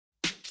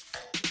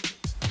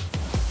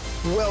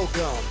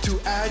Welcome to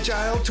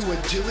Agile to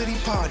Agility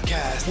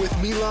podcast with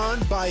Miljan,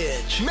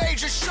 Bajic.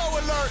 Major show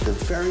alert! The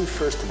very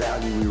first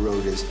value we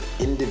wrote is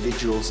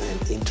individuals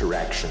and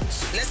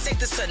interactions. Let's take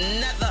this to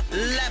another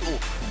level.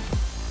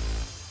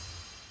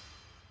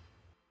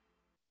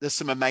 There's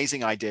some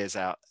amazing ideas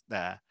out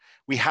there.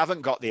 We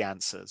haven't got the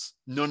answers.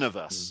 None of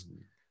us.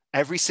 Mm-hmm.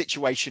 Every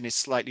situation is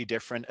slightly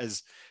different.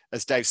 As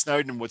Dave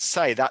Snowden would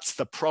say, that's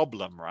the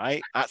problem,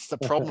 right? That's the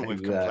problem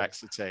with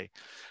complexity.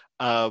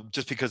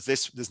 Just because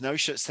there's no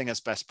such thing as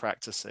best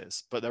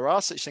practices, but there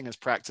are such things as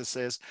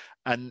practices,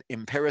 and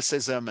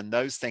empiricism and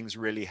those things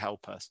really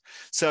help us.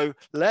 So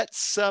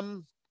let's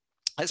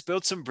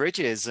build some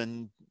bridges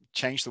and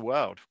change the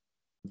world.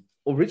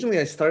 Originally,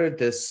 I started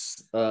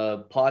this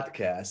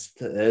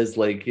podcast as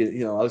like,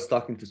 I was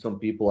talking to some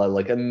people. I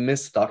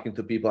miss talking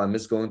to people. I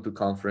miss going to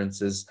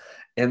conferences.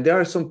 And there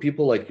are some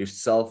people like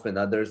yourself and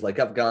others, like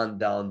I've gone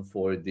down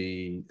for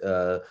the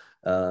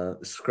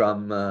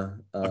Scrum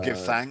give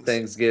thanks.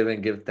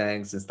 Thanksgiving, give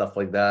thanks and stuff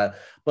like that.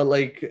 But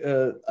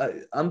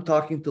I'm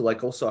talking to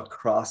like also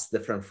across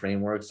different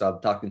frameworks. So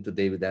I'm talking to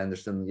David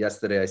Anderson.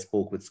 Yesterday, I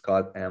spoke with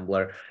Scott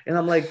Ambler, and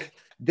I'm like,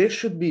 there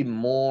should be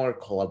more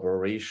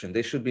collaboration.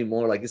 There should be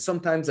more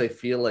sometimes I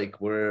feel like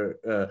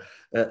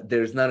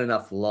there's not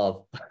enough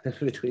love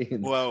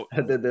between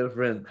the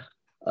different.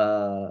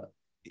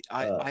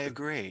 I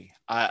agree.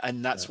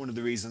 And that's one of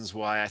the reasons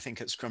why I think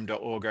at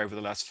scrum.org over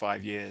the last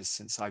 5 years,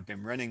 since I've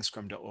been running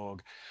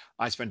scrum.org,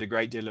 I spend a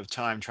great deal of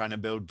time trying to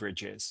build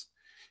bridges.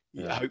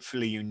 Yeah.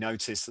 Hopefully you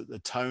notice that the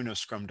tone of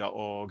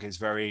scrum.org is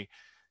very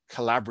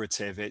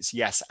collaborative. It's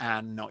yes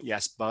and, not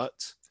yes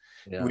but.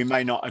 Yeah. We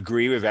may not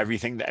agree with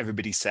everything that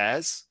everybody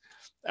says,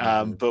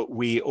 but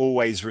we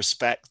always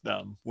respect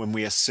them when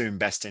we assume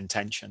best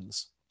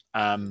intentions.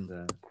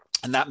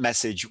 And that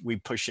message we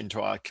push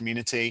into our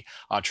community,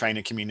 our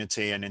trainer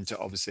community, and into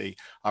obviously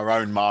our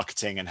own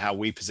marketing and how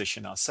we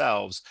position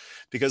ourselves.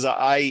 Because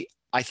I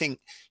think,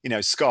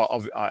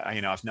 Scott,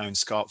 I've known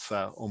Scott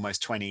for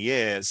almost 20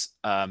 years,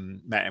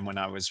 met him when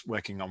I was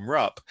working on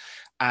RUP,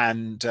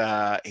 and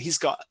he's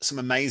got some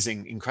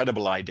amazing,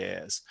 incredible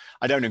ideas.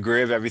 I don't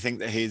agree with everything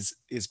that his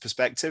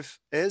perspective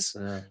is,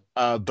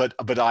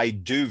 but I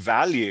do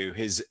value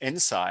his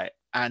insight.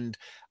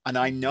 And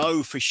I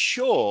know for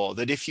sure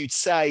that if you'd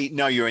say,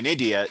 no, you're an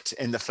idiot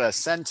in the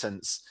first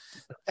sentence,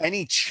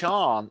 any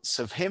chance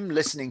of him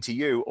listening to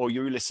you or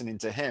you listening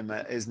to him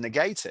is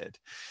negated.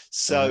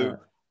 So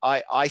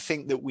I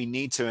think that we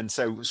need to, and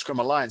so Scrum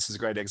Alliance is a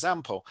great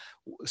example.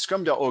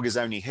 Scrum.org is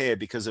only here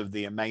because of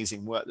the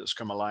amazing work that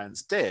Scrum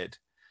Alliance did.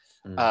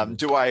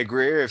 Do I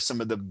agree with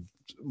some of the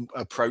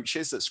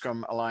approaches that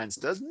Scrum Alliance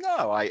does?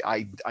 No,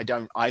 I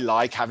don't. I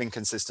like having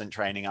consistent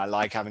training. I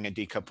like having a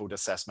decoupled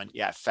assessment.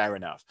 Yeah, fair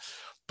enough.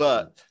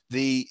 But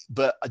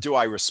do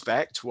I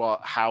respect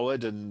what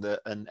Howard and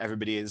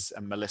everybody is,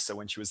 and Melissa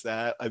when she was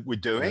there, were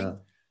doing?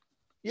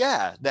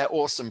 Yeah, they're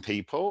awesome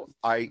people.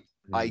 I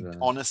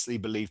honestly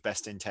believe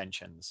best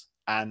intentions,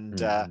 and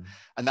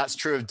that's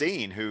true of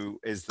Dean, who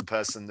is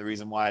the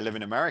reason why I live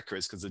in America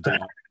is because of Dean.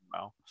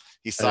 Well,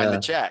 he signed the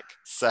check,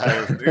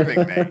 so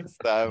moving me.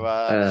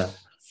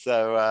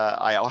 So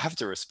I'll have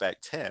to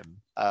respect him.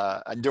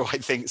 And do I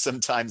think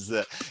sometimes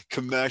that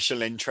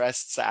commercial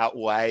interests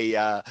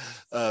outweigh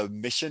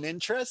mission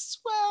interests?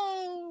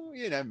 Well,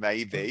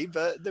 maybe.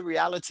 But the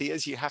reality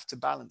is you have to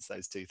balance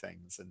those two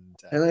things.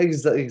 And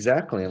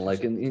exactly. And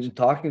in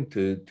talking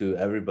to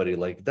everybody,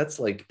 that's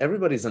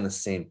everybody's on the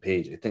same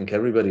page. I think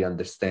everybody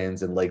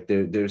understands, and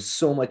there's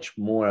so much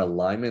more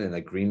alignment and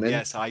agreement.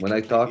 Yes, when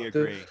I talk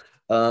agree.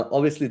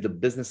 Obviously the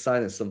business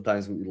side, and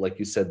sometimes like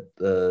you said,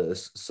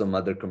 some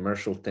other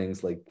commercial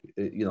things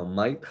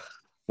might,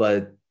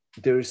 but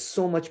there is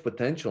so much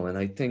potential. And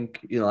I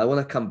think, I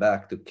want to come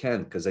back to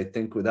Ken, because I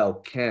think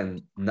without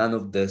Ken, none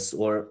of this,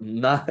 or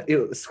not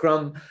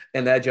Scrum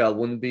and Agile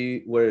wouldn't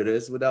be where it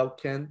is without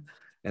Ken.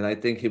 And I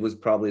think he was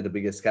probably the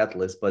biggest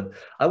catalyst. But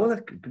I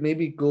want to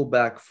maybe go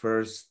back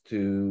first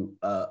to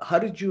how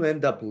did you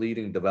end up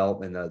leading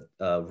development at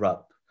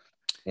RUP?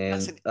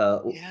 And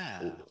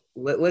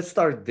let's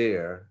start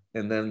there,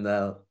 and then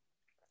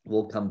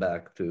we'll come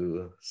back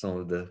to some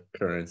of the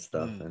current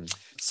stuff. And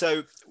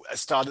so I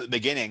started at the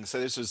beginning. So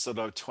this was sort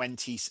of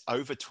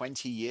over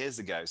 20 years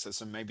ago.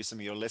 So maybe some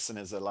of your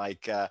listeners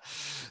are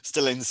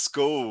still in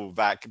school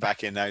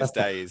back in those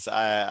days.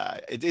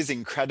 It is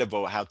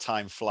incredible how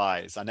time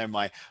flies. I know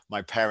my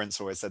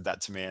parents always said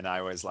that to me, and I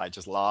always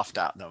just laughed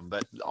at them.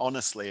 But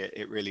honestly,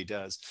 it really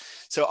does.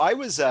 So I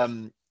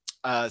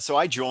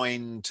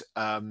joined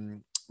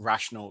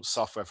Rational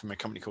Software from a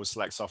company called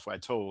Select Software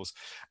Tools,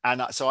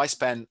 and so I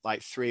spent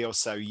 3 or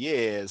so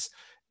years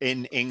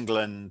in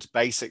England,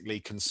 basically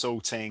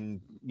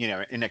consulting,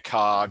 in a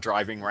car,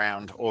 driving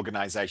around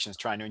organizations,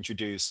 trying to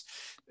introduce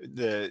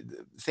the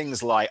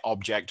things like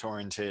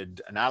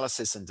object-oriented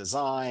analysis and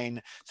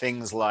design,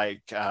 things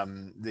like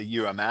the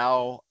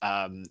UML.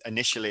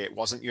 Initially, it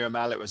wasn't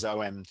UML, it was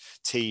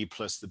OMT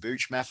plus the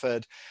Booch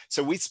method.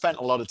 So we spent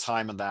a lot of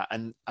time on that,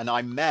 and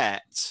I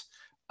met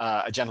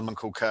a gentleman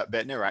called Kurt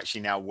Bittner, who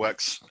actually now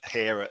works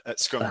here at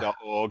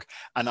scrum.org.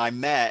 And I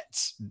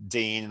met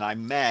Dean, and I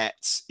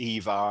met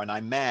Eva, and I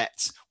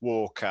met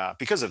Walker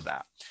because of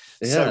that.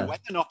 So when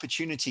an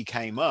opportunity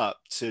came up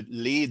to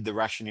lead the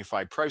Rational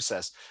Unified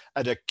process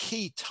at a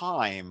key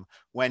time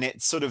when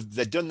it sort of,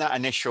 they'd done that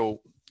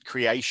initial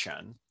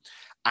creation,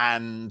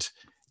 and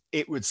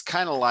it was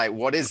kind of like,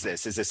 what is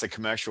this? Is this a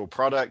commercial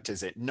product?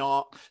 Is it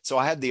not? So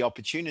I had the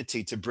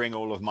opportunity to bring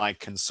all of my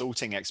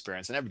consulting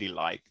experience, and everybody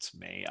liked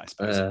me, I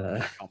suppose,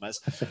 in e-commerce.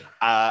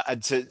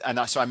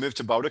 So I moved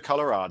to Boulder,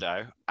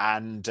 Colorado,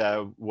 and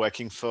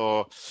working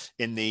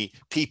in the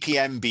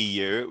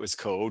PPMBU, it was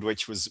called,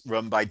 which was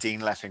run by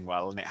Dean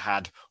Leffingwell, and it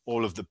had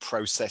all of the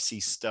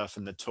processy stuff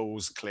and the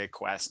tools,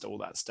 ClearQuest, all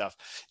that stuff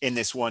in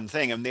this one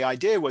thing. And the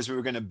idea was we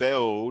were going to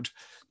build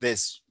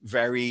this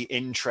very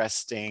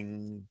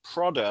interesting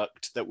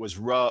product that was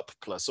RUP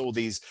plus all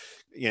these,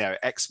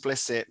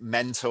 explicit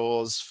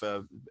mentors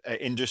for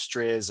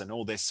industries and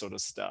all this sort of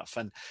stuff.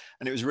 And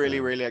it was really,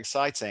 really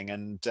exciting.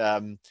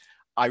 And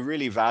I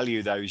really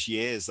value those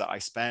years that I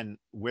spent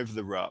with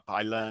the RUP.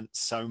 I learned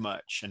so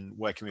much, and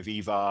working with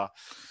Eva,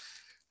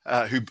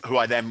 who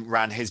I then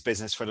ran his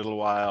business for a little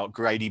while,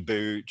 Grady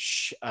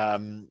Booch,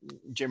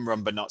 Jim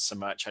Rumba, not so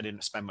much. I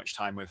didn't spend much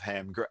time with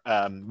him.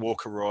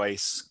 Walker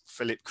Royce,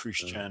 Philip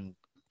Christian.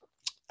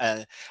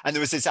 And there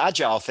was this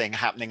Agile thing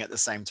happening at the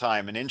same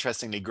time. And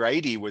interestingly,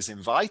 Grady was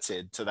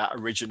invited to that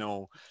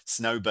original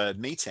Snowbird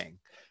meeting.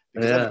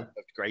 Because everyone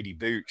loved Grady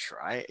Booch,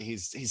 right?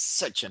 He's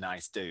such a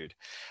nice dude.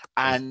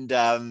 And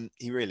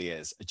he really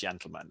is a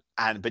gentleman.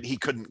 But he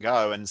couldn't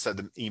go. And so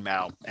the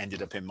email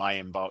ended up in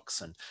my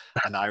inbox.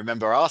 And I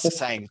remember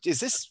saying,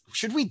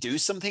 should we do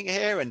something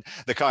here? And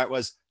the comment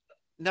was,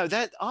 no,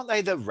 aren't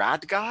they the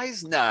rad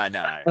guys? No,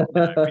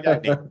 we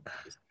don't need,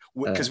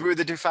 because we were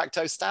the de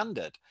facto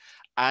standard.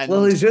 And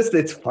well,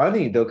 it's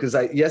funny though, because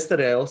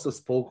yesterday I also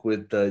spoke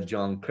with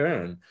John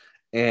Kern.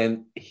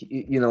 And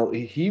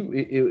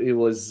it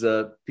was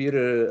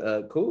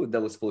Peter Code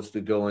that was supposed to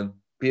go, and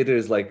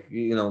Peter's like,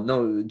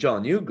 no,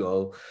 John, you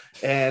go.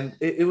 And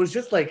it was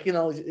just like,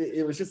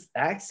 it was just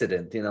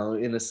accident,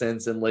 in a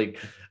sense. And like,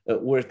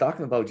 we're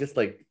talking about just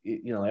like,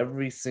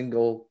 every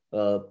single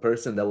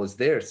person that was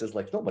there says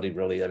like, nobody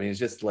really, I mean, it's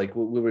just like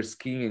we were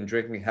skiing and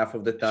drinking half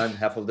of the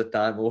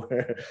time we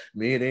were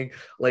meeting,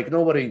 like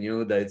nobody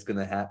knew that it's going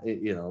to happen,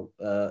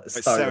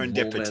 it's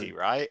serendipity,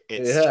 right?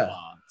 It's chance.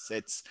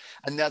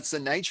 And that's the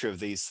nature of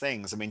these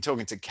things. I mean,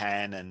 talking to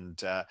Ken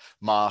and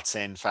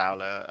Martin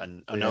Fowler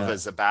and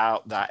others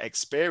about that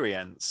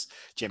experience,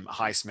 Jim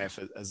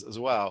Highsmith as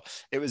well,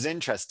 it was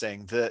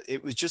interesting that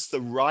it was just the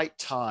right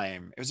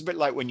time. It was a bit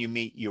like when you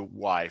meet your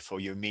wife, or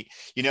you meet,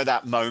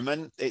 that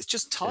moment, it's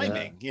just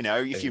timing.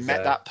 If you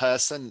met that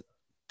person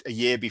a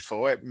year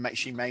before,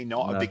 she may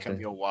not have become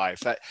your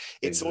wife.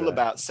 It's all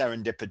about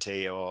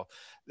serendipity, or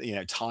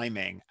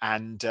timing.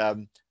 And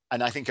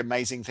I think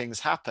amazing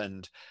things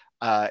happened.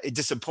 It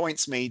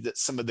disappoints me that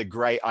some of the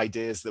great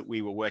ideas that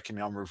we were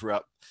working on with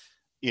RUP,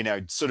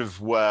 sort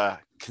of were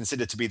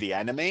considered to be the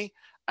enemy.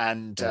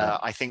 And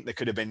I think there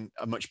could have been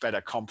a much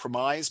better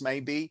compromise,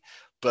 maybe.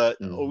 But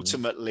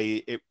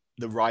ultimately,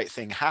 the right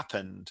thing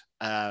happened.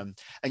 And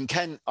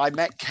I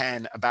met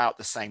Ken about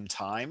the same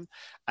time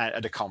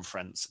at a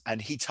conference,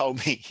 and he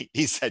told me,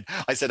 I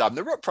said, I'm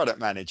the RUP product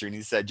manager. And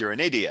he said, you're an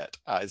idiot.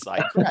 I was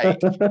like,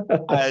 great.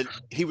 And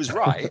he was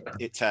right,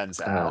 it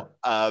turns out,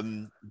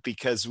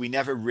 because we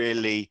never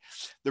really,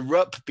 the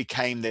RUP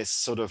became this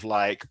sort of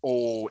like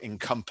all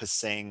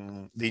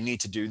encompassing, they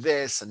need to do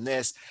this and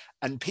this.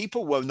 And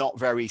people were not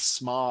very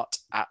smart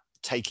at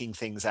taking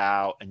things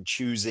out and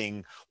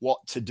choosing what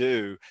to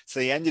do.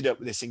 So they ended up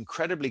with this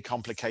incredibly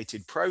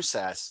complicated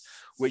process,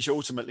 which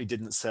ultimately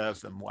didn't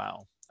serve them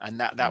well. And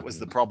that was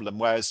the problem.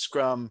 Whereas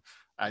Scrum,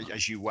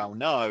 as you well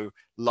know,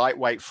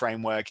 lightweight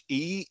framework,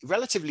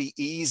 relatively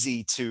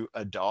easy to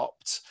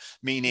adopt,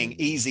 meaning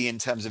easy in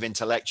terms of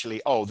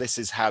intellectually, this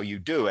is how you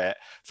do it.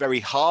 Very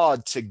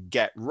hard to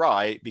get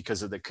right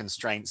because of the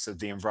constraints of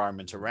the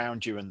environment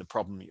around you and the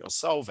problem that you're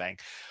solving.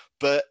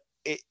 But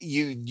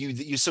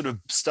you sort of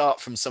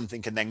start from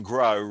something and then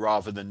grow,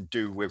 rather than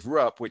do with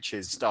RUP, which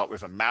is start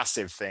with a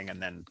massive thing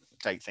and then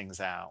take things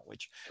out,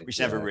 which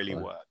never really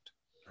worked.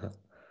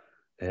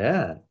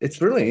 Yeah,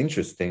 it's really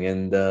interesting.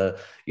 And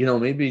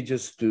maybe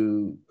just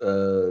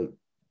to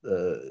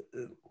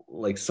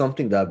like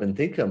something that I've been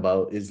thinking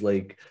about is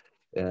like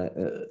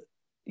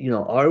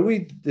are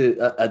we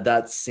at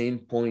that same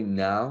point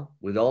now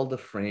with all the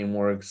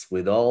frameworks,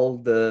 with all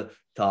the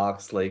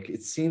talks? Like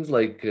it seems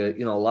like a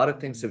lot of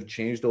things have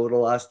changed over the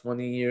last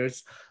 20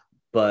 years,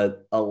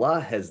 but a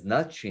lot has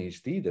not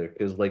changed either.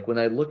 Because like when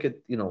I look at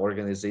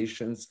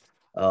organizations,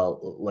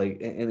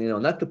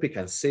 not to pick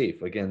on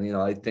Safe again,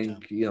 I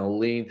think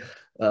Lean,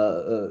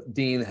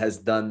 Dean has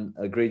done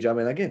a great job.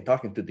 And again,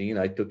 talking to Dean,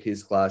 I took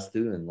his class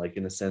too, and like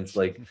in a sense,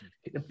 like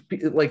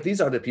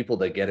these are the people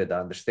that get it,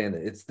 understand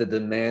it. It's the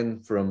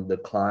demand from the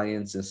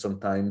clients, and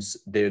sometimes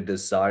their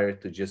desire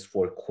to just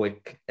for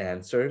quick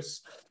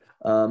answers.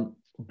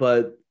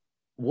 But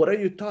what are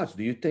your thoughts?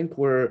 Do you think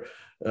we're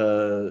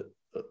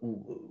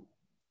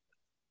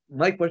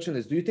my question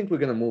is, do you think we're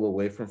going to move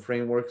away from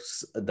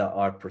frameworks that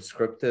are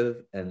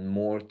prescriptive and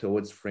more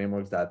towards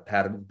frameworks that are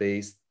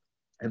pattern-based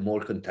and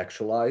more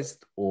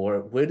contextualized?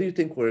 Or where do you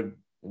think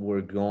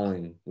we're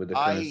going with the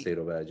current state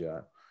of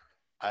Agile?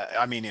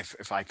 I mean,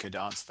 if I could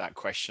answer that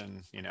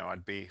question, you know,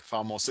 I'd be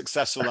far more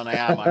successful than I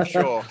am, I'm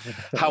sure.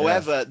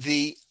 However,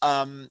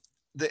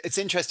 it's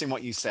interesting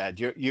what you said.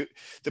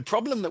 The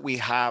problem that we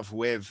have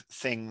with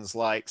things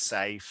like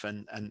SAFe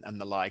and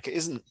the like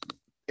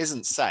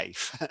isn't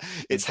safe.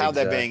 It's how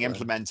they're being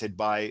implemented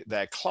by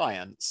their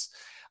clients,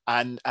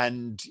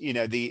 and you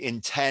know, the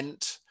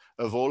intent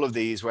of all of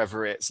these,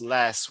 whether it's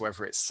less,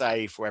 whether it's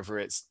safe, whether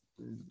it's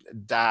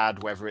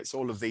dad, whether it's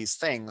all of these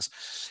things,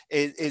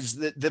 is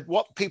that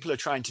what people are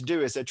trying to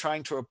do is they're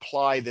trying to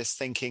apply this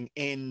thinking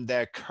in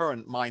their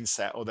current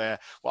mindset, or their,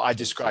 what I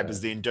describe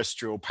as the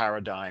industrial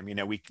paradigm. You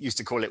know, we used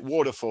to call it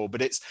waterfall,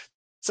 but it's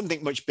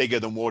something much bigger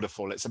than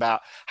waterfall. It's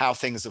about how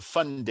things are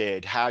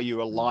funded, how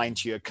you align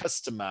to your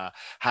customer,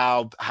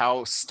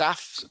 how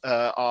staff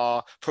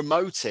are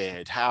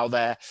promoted, how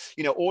they're,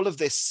 you know, all of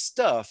this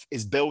stuff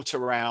is built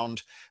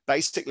around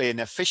basically an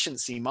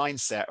efficiency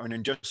mindset or an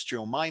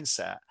industrial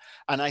mindset.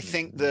 And I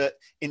think that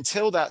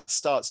until that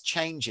starts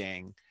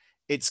changing,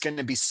 it's going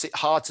to be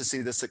hard to see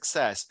the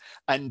success.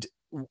 And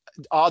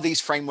are these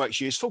frameworks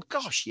useful?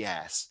 Gosh,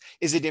 yes.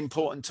 Is it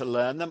important to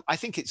learn them? I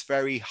think it's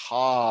very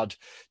hard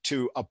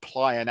to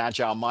apply an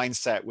agile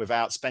mindset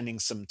without spending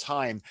some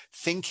time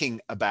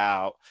thinking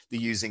about the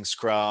using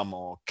Scrum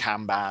or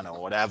Kanban or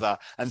whatever,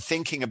 and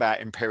thinking about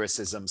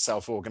empiricism,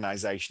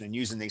 self-organization, and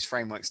using these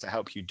frameworks to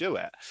help you do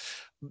it.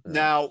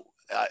 Now,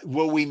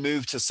 will we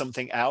move to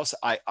something else?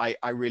 I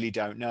really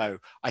don't know.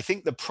 I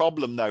think the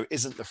problem, though,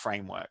 isn't the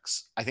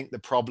frameworks. I think the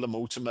problem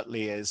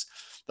ultimately is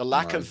the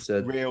lack of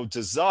real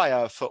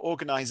desire for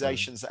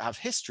organizations that have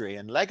history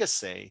and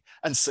legacy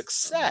and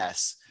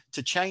success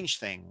to change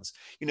things.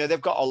 You know, they've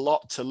got a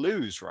lot to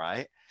lose,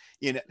 right?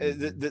 You know,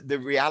 the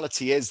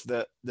reality is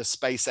that the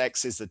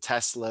SpaceXs, the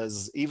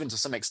Teslas, even to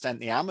some extent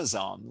the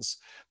Amazons,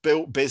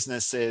 built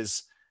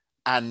businesses,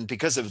 and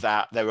because of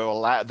that,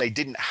 they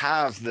didn't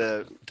have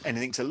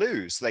anything to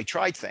lose. They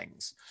tried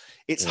things.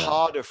 It's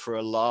harder for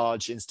a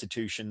large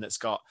institution that's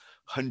got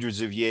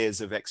hundreds of years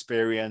of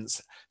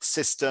experience,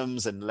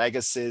 systems and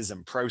legacies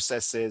and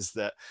processes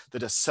that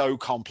are so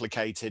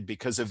complicated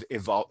because of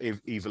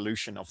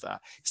evolution of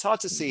that. It's hard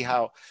to see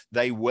how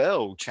they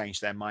will change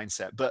their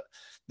mindset. But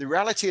the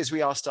reality is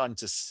we are starting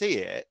to see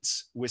it.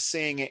 We're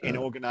seeing it in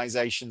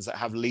organizations that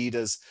have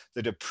leaders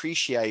that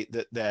appreciate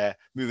that they're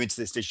moving to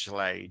this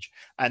digital age,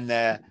 and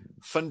they're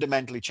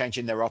fundamentally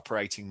changing their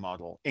operating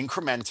model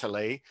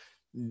incrementally,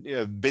 you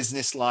know,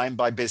 business line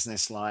by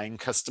business line,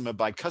 customer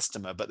by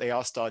customer, but they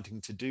are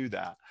starting to do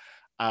that.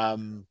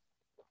 And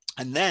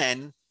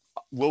then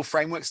will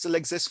frameworks still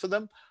exist for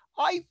them?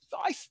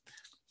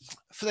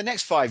 For the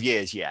next 5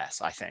 years, yes,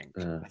 I think.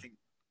 I think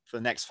for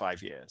the next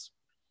 5 years.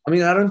 I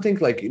mean, I don't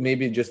think, like,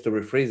 maybe just to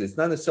rephrase it, it's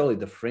not necessarily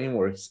the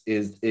frameworks,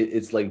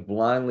 it's like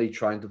blindly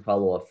trying to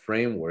follow a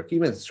framework.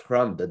 Even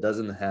Scrum, that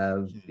doesn't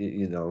have,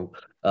 you know,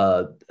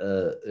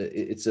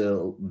 it's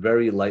a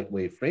very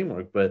lightweight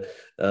framework, but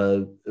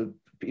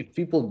if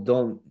people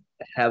don't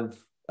have,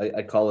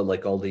 I call it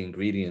like all the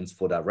ingredients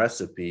for that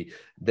recipe,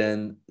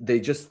 then they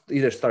just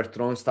either start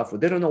throwing stuff, or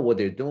they don't know what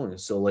they're doing.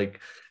 So like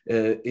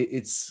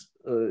it's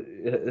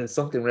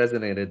something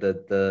resonated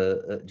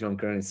that John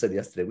Kernan said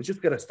yesterday. We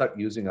just got to start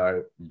using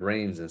our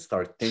brains and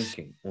start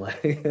thinking.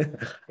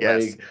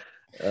 Yes.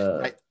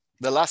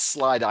 The last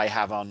slide I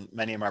have on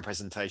many of my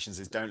presentations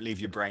is don't leave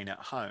your brain at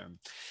home.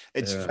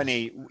 It's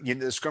funny, you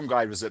know, the Scrum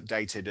Guide was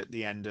updated at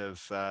the end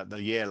of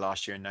the year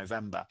last year in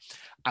November.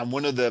 And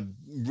one of the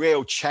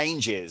real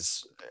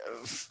changes,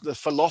 the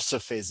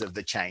philosophies of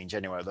the change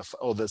anyway,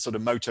 or the sort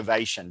of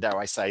motivation, dare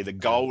I say, the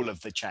goal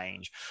of the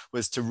change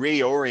was to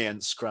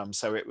reorient Scrum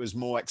so it was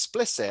more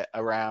explicit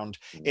around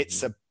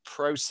it's a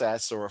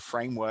process or a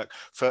framework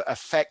for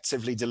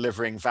effectively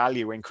delivering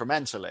value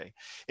incrementally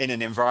in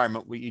an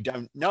environment where you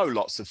don't know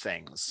lots of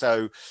things.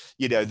 So,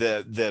 you know,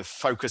 the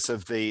focus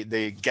of the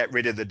get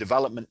rid of the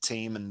development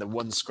team and the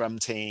one Scrum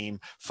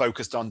team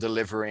focused on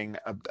delivering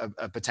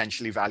a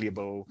potentially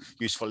valuable,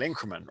 useful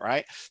increment,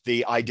 right?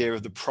 The idea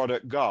of the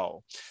product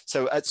goal.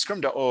 So at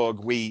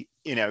scrum.org, we,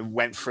 you know,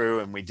 went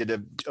through and we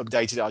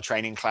updated our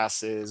training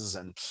classes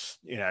and,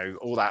 you know,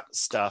 all that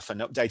stuff,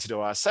 and updated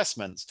all our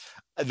assessments.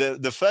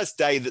 The first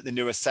day that the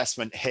new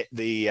assessment hit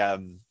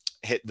the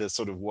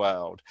sort of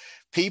world,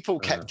 people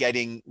kept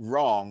getting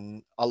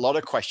wrong a lot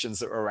of questions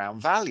that were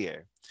around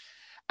value.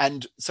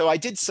 And so I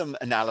did some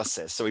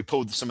analysis. So we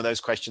pulled some of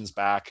those questions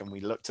back and we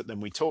looked at them.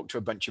 We talked to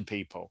a bunch of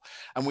people,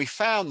 and we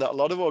found that a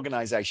lot of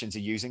organizations are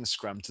using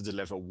Scrum to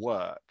deliver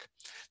work.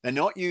 They're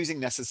not using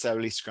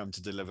necessarily Scrum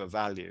to deliver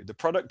value. The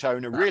product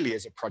owner really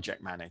is a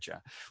project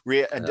manager,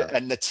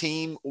 and the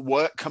team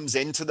work comes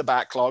into the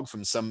backlog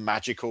from some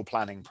magical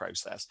planning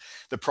process.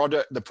 The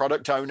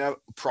product owner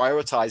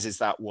prioritizes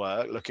that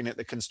work, looking at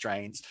the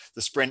constraints.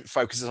 The sprint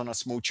focuses on a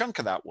small chunk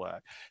of that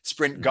work.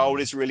 Sprint goal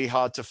is really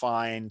hard to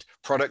find.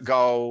 Product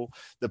goal,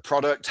 the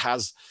product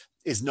has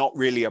is not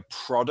really a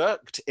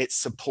product. It's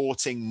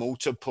supporting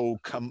multiple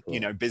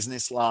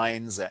business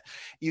lines.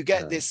 You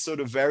get this sort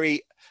of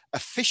very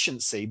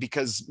efficiency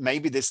because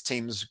maybe this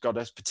team's got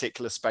a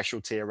particular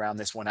specialty around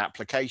this one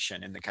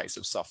application in the case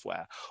of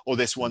software, or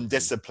this one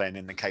discipline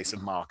in the case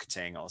of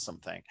marketing or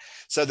something.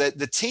 So that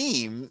the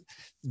team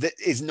that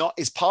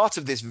is part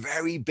of this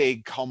very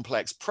big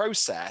complex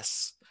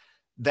process,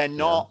 they're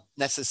not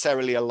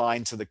necessarily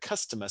aligned to the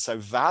customer. So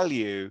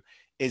value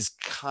is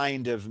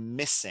kind of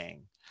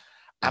missing.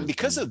 And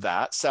because of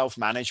that,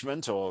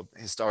 self-management, or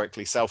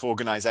historically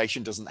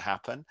self-organization, doesn't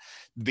happen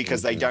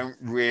because they don't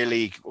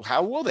really,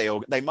 how will they?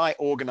 They might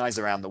organize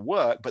around the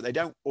work, but they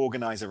don't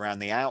organize around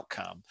the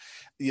outcome.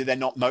 They're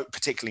not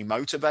particularly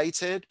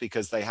motivated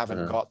because they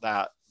haven't got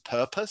that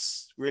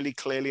purpose really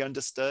clearly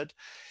understood.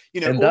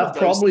 And that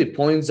probably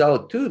points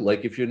out too,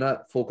 like if you're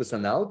not focused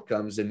on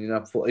outcomes and you're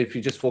not, if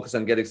you just focus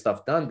on getting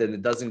stuff done, then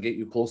it doesn't get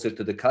you closer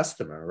to the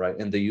customer, right?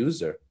 And the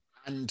user.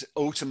 And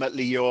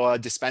ultimately you're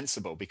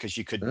dispensable because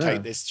you could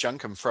take this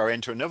chunk and throw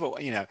into another,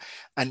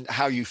 and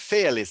how you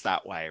feel is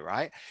that way,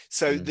 right?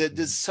 So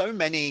there's so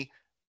many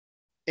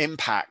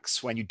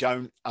impacts when you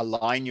don't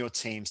align your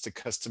teams to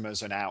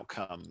customers and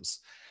outcomes.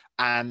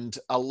 And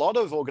a lot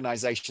of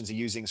organizations are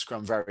using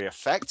Scrum very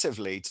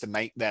effectively to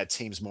make their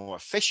teams more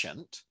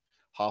efficient.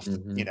 Half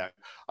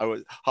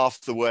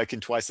the work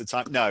in twice the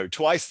time. No,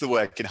 twice the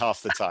work in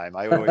half the time.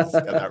 I always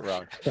get that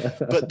wrong.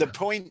 But the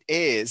point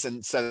is,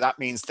 and so that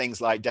means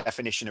things like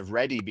definition of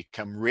ready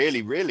become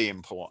really, really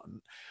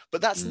important.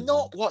 But that's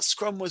not what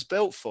Scrum was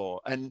built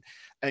for. And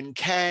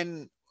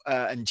Ken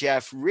and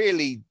Jeff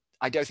really,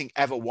 I don't think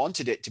ever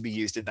wanted it to be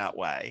used in that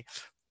way.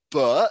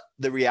 But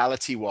the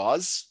reality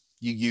was,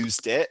 you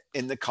used it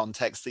in the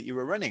context that you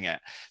were running it.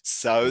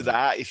 So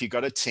that if you've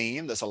got a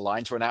team that's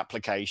aligned to an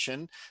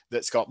application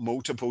that's got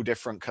multiple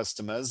different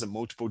customers and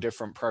multiple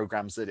different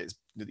programs that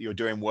you're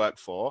doing work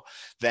for,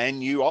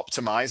 then you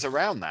optimize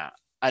around that.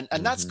 And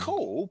that's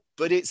cool,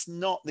 but it's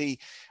not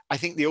I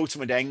think the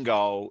ultimate end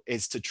goal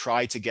is to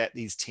try to get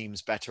these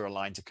teams better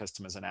aligned to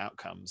customers and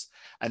outcomes.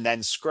 And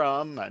then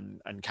Scrum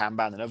and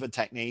Kanban and other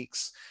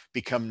techniques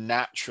become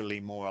naturally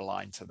more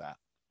aligned to that,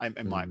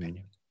 in my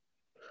opinion.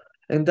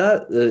 And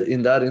that,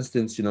 in that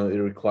instance, it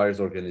requires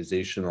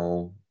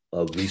organizational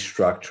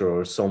restructure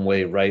or some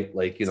way, right?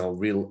 Like,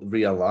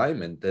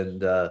 realignment.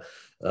 And a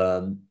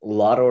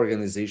lot of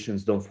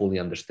organizations don't fully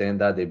understand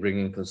that. They bring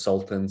in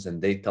consultants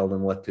and they tell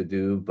them what to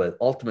do, but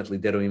ultimately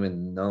they don't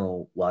even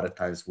know a lot of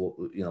times,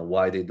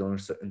 why they're doing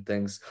certain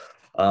things.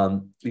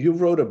 You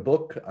wrote a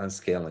book on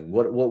scaling.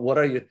 What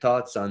are your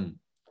thoughts on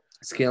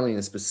scaling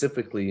and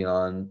specifically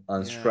on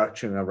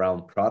structuring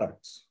around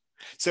products?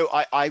 So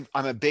I'm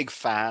a big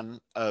fan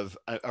of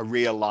a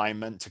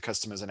realignment to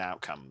customers and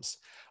outcomes.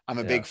 I'm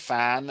a big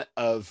fan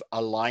of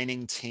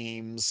aligning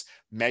teams,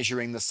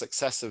 measuring the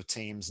success of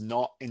teams,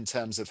 not in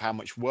terms of how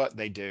much work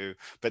they do,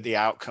 but the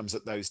outcomes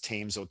that those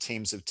teams or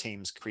teams of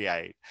teams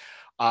create.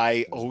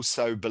 I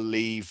also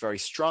believe very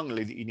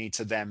strongly that you need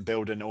to then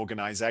build an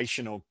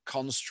organizational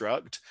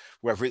construct,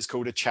 whether it's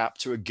called a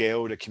chapter, a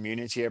guild, a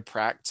community, a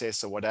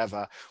practice, or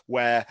whatever,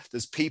 where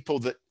there's people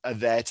that are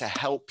there to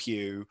help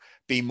you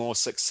be more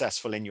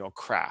successful in your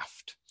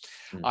craft.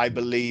 I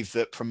believe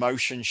that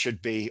promotion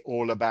should be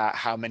all about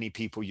how many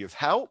people you've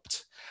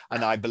helped.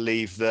 And I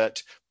believe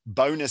that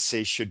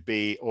bonuses should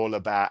be all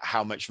about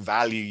how much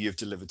value you've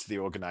delivered to the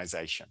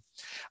organization,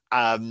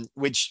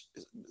 which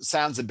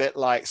sounds a bit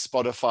like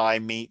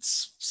Spotify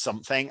meets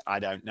something. I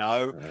don't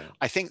know.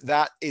 I think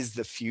that is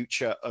the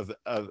future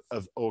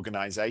of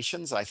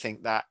organizations. I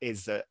think that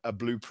is a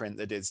blueprint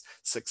that is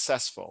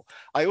successful.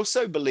 I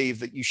also believe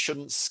that you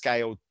shouldn't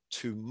scale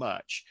too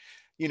much.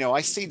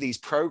 I see these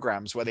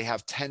programs where they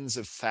have tens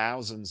of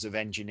thousands of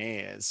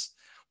engineers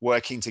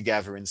working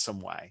together in some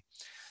way.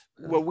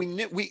 Well, in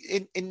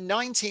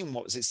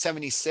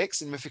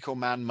 76 in Mythical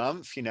Man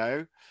Month,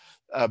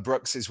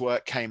 Brooks's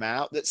work came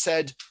out that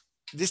said,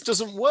 this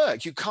doesn't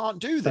work. You can't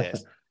do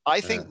this.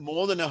 I think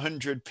more than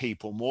 100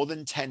 people, more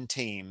than 10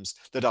 teams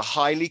that are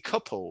highly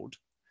coupled,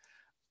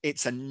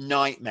 it's a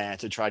nightmare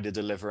to try to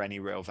deliver any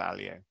real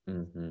value.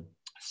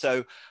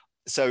 So,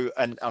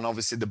 and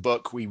obviously the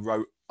book, we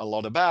wrote a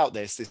lot about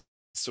this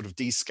sort of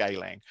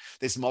descaling,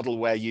 this model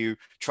where you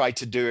try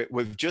to do it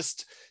with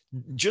just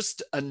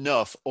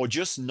enough or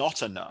just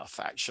not enough,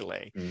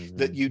 actually,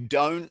 that you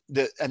don't,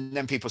 and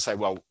then people say,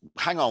 well,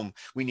 hang on,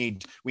 we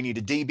need a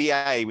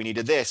DBA, we need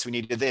a this, we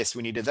need a this,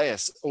 we need a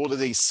this, all of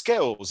these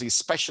skills, these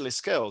specialist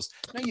skills.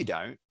 No, you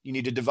don't. You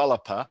need a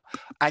developer,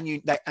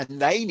 and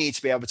they need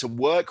to be able to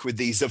work with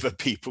these other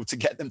people to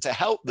get them to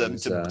help them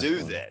to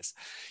do this.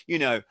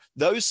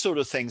 Those sort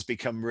of things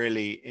become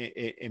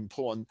really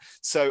important.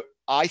 So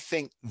I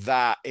think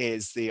that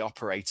is the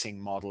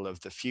operating model of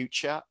the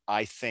future.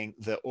 I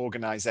think that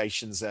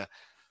organizations are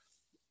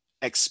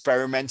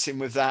experimenting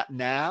with that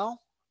now,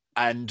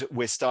 and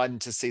we're starting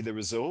to see the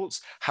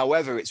results.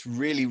 However, it's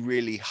really,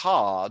 really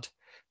hard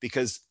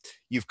because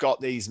you've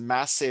got these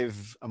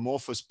massive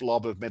amorphous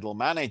blob of middle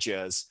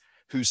managers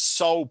whose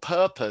sole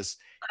purpose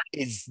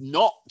is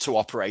not to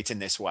operate in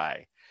this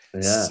way.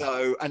 Yeah.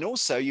 So, and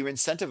also you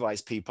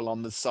incentivize people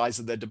on the size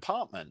of their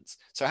departments.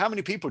 So how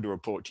many people to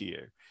report to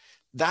you?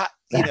 That,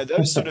 you know,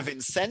 those sort of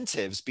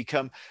incentives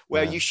become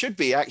where Yeah. you should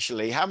be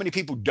actually, how many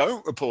people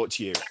don't report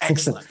to you?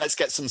 Excellent. Let's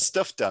get some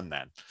stuff done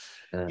then.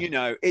 Yeah. You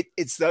know,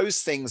 it's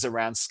those things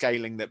around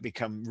scaling that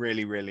become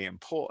really, really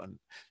important.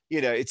 You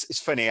know, it's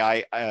funny.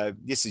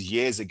 This is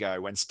years ago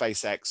when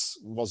SpaceX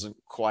wasn't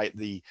quite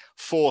the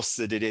force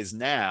that it is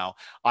now.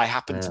 I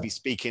happened to be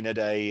speaking at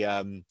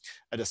a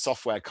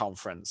software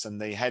conference, and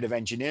the head of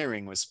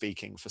engineering was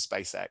speaking for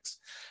SpaceX,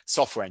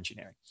 software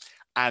engineering,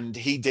 and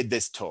he did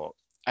this talk,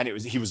 and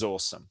he was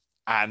awesome.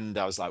 And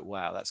I was like,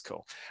 wow, that's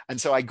cool.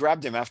 And so I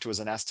grabbed him afterwards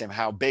and asked him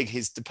how big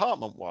his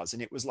department was,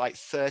 and it was like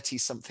 30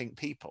 something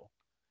people.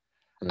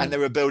 And they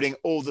were building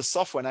all the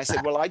software. And I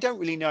said, well, I don't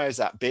really know, is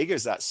that big or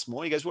is that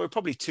small? He goes, well, we're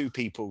probably 2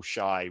 people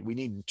shy. We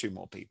need 2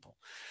 more people,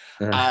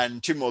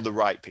 and 2 more of the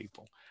right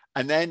people.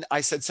 And then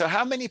I said, so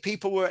how many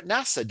people were at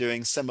NASA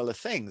doing similar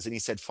things? And he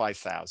said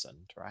 5,000,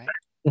 right?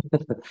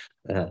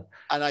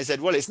 And I said,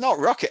 well, it's not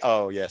rocket.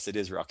 Oh, yes, it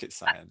is rocket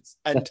science.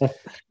 And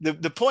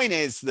the point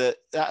is that,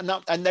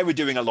 and they were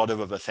doing a lot of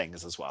other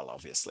things as well,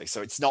 obviously.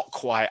 So it's not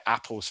quite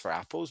apples for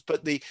apples,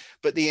 but the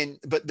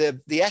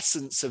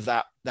essence of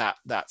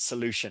that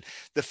solution,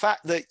 the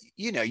fact that,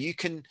 you know, you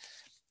can,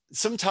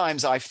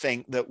 sometimes I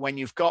think that when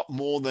you've got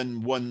more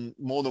than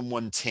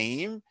one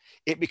team,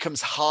 it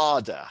becomes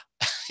harder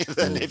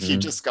than if you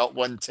just got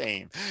one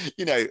team.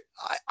 You know,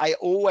 I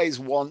always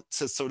want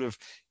to sort of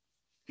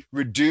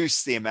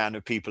reduce the amount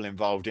of people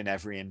involved in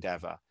every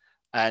endeavor,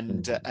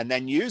 and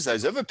then use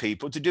those other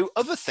people to do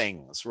other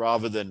things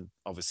rather than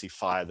obviously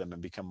fire them and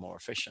become more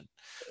efficient.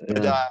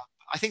 But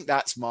I think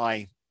that's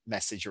my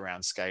message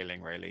around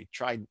scaling, really.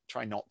 Try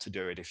not to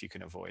do it if you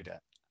can avoid it.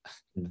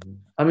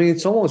 I mean,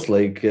 it's almost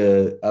like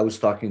I was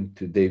talking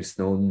to Dave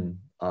Snowden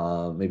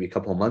maybe a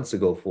couple of months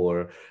ago.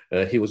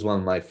 He was one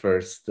of my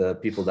first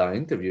people that I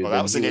interviewed. Well,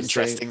 that was an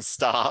interesting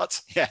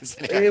start. Yes,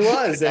 it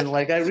was, and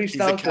like I reached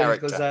He's out a to him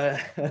character.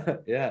 because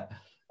yeah,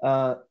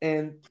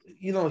 and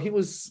you know, he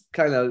was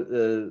kind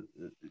of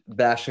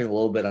bashing a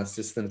little bit on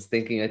systems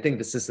thinking. I think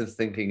the systems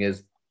thinking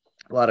is,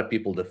 a lot of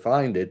people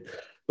defined it,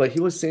 but he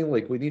was saying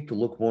like we need to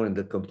look more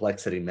into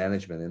complexity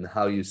management and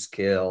how you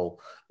scale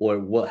or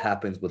what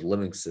happens with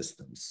living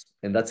systems.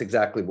 And that's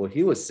exactly what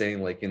he was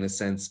saying, like in a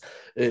sense,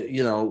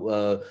 you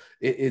know,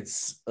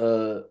 it's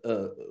you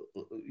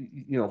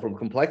know, from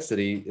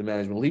complexity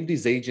management, leave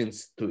these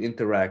agents to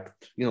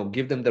interact, you know,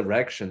 give them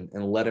direction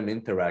and let them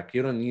interact.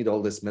 You don't need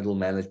all this middle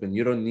management,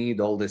 you don't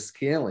need all this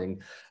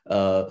scaling.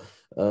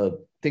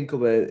 Think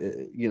of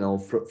it, you know,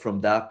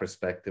 from that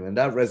perspective, and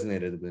that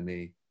resonated with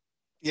me.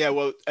 Yeah,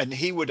 well, and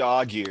he would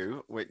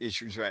argue,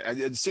 which was right.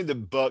 I'd seen the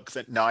book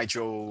that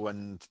Nigel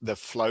and the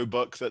Flow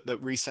book that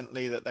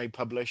recently that they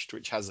published,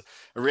 which has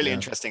a really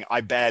interesting. I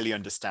barely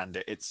understand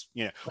it. It's,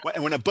 you know,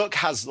 when a book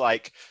has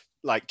like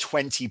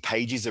 20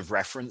 pages of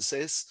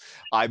references,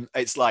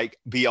 it's like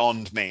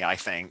beyond me. I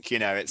think, you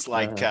know, it's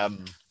like.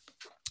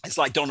 It's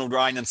like Donald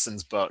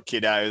Reinerson's book, you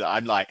know,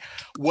 I'm like,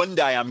 one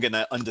day I'm going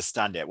to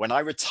understand it. When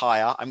I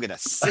retire, I'm going to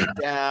sit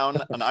down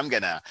and I'm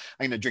going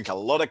to drink a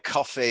lot of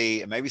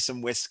coffee and maybe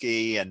some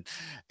whiskey and,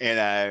 you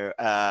know,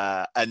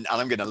 and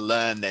I'm going to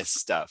learn this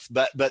stuff.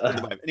 But at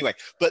the moment, anyway,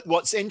 but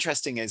what's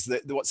interesting is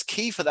that what's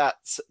key for that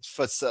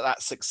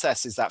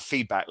success is that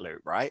feedback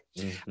loop, right?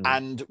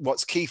 And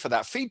what's key for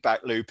that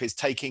feedback loop is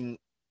taking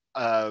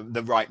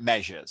the right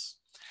measures.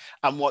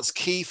 And what's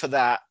key for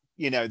that,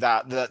 you know,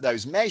 that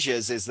those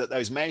measures is that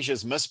those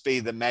measures must be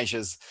the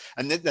measures,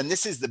 and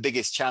this is the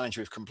biggest challenge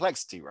with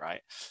complexity, right?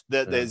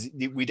 That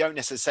we don't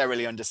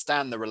necessarily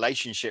understand the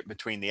relationship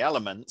between the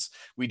elements.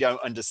 We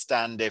don't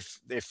understand if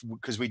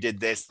because we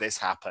did this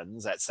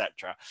happens,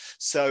 etc.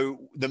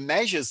 So the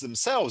measures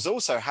themselves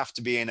also have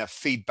to be in a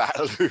feedback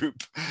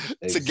loop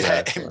to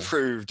get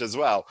improved as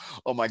well.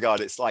 Oh my God,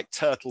 it's like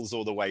turtles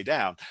all the way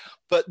down.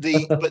 But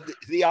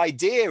the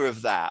idea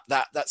of that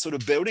sort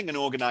of building an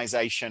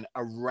organization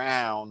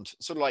around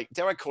sort of like,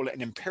 dare I call it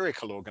an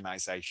empirical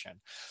organization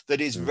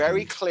that is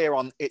very clear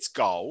on its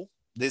goal.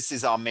 This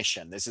is our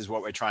mission. This is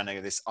what we're trying to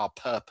do. This our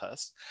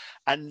purpose.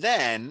 And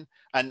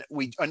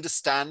we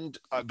understand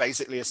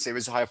basically a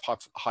series of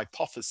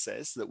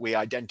hypotheses that we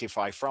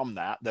identify from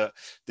that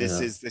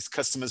this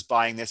customer's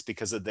buying this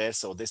because of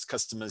this, or this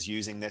customer's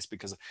using this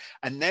because of,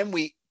 and then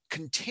we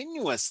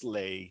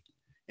continuously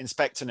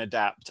inspect and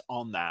adapt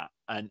on that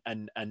and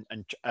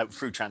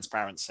through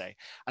transparency.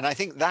 And I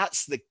think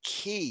that's the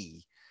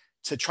key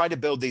to try to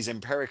build these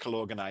empirical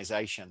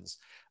organizations.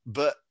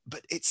 But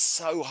it's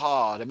so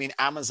hard. I mean,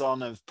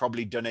 Amazon have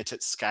probably done it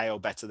at scale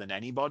better than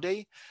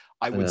anybody,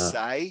 I would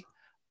say.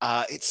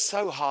 It's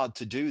so hard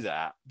to do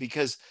that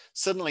because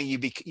suddenly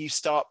you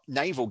start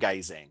navel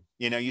gazing,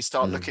 you know, you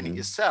start looking at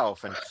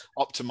yourself and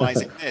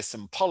optimizing this,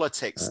 and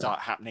politics start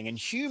happening, and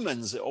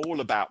humans are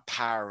all about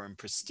power and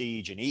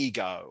prestige and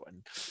ego.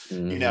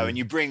 And, you know, and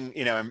you bring,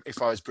 you know,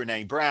 if I was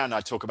Brene Brown,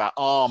 I'd talk about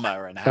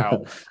armor and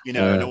how, you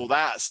know, and all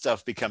that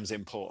stuff becomes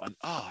important.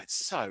 Oh,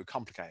 it's so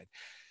complicated.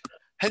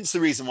 Hence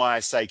the reason why I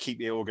say keep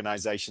the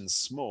organization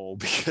small,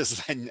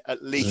 because then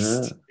at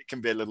least it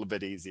can be a little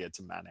bit easier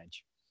to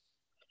manage.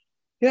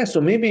 Yeah, so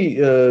maybe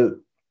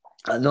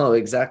no,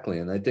 exactly.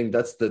 And I think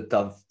that's the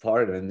tough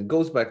part. And it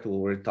goes back to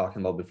what we were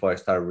talking about before I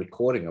started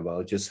recording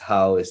about just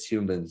how, as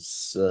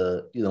humans,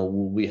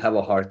 we have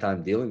a hard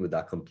time dealing with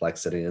that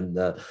complexity. And,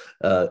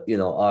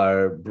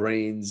 our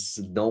brains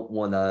don't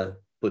want to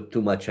put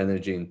too much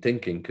energy in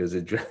thinking because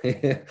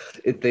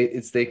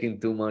it's taking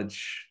too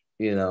much,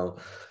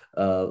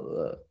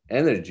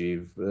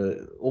 energy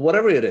or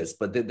whatever it is.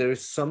 But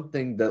there's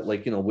something that,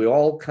 like, we're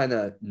all kind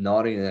of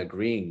nodding and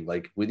agreeing,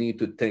 like we need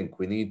to think,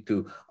 we need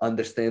to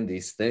understand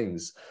these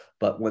things.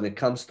 But when it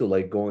comes to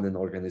like going in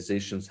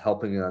organizations,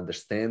 helping them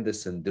understand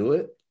this and do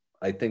it,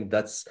 I think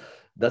that's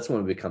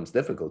when it becomes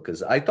difficult,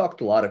 because I talk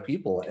to a lot of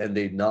people and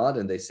they nod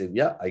and they say,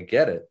 yeah, I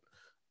get it.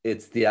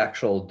 It's the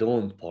actual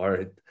doing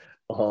part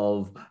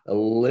of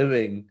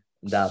living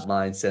that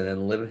mindset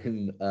and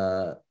living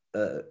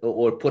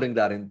or putting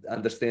that in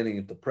understanding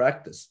into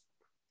practice.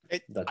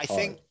 I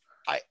think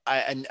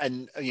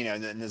and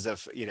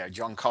there's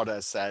John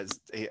Cotter says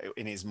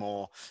in his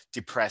more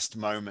depressed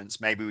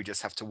moments, maybe we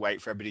just have to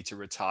wait for everybody to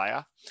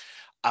retire,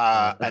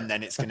 and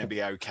then it's going to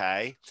be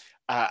okay.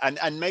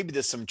 And maybe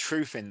there's some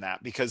truth in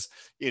that, because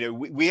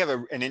we have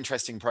an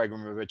interesting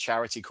program of a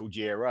charity called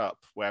Year Up,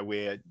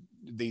 where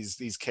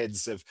these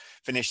kids have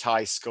finished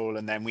high school,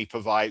 and then we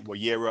provide,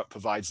 Year Up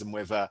provides them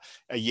with a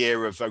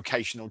year of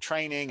vocational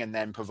training, and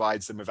then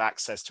provides them with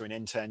access to an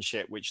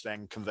internship, which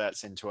then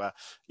converts into a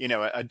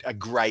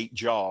great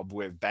job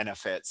with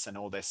benefits and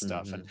all this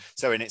stuff. And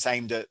so, and it's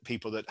aimed at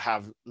people that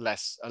are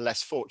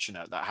less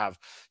fortunate, that have,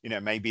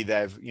 maybe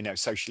they're,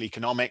 socially,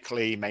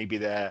 economically, maybe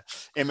they're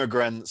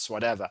immigrants,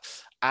 whatever.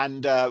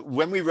 And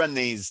when we run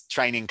these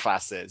training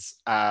classes,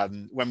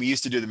 when we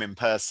used to do them in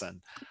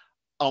person,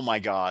 oh my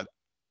God,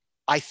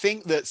 I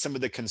think that some of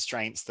the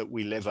constraints that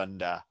we live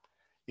under,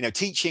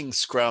 teaching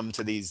Scrum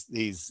to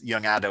these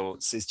young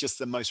adults is just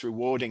the most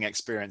rewarding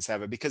experience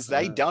ever, because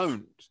they're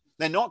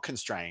not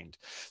constrained.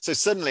 So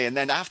suddenly, and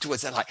then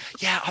afterwards, they're like,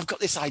 yeah, I've got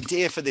this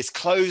idea for this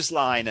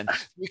clothesline, and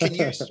we can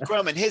use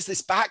Scrum, and here's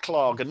this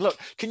backlog, and look,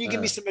 can you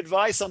give me some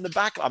advice on the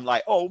backlog? I'm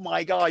like, oh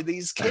my God,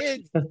 these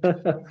kids,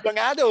 young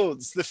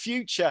adults, the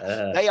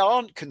future, they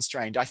aren't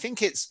constrained. I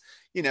think it's,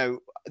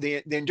 the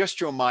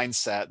industrial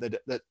mindset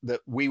that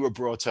we were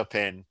brought up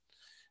in,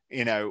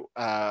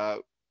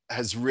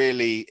 has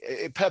really,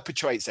 it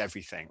perpetuates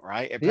everything,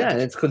 right? And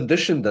it's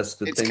conditioned us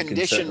to think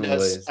in certain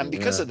ways. And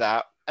because of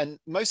that, and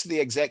most of the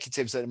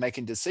executives that are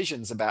making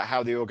decisions about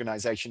how the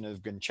organization has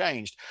been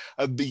changed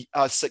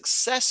are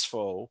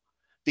successful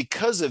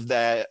because of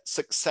their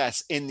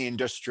success in the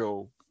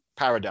industrial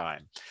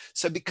paradigm.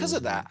 So because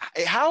of that,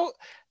 how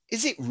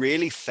is it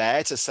really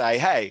fair to say,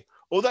 hey,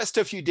 all that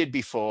stuff you did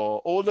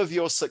before, all of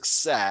your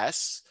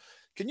success,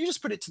 can you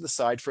just put it to the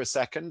side for a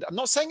second? I'm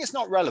not saying it's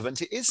not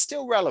relevant. It is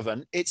still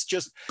relevant. It's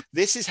just,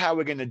 this is how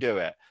we're going to do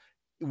it.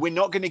 We're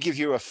not going to give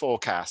you a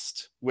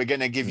forecast. We're going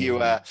to give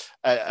you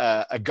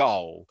a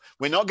goal.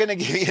 We're not going to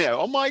give you,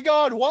 oh my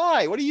God,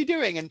 why? What are you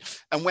doing? And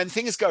when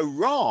things go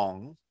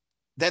wrong,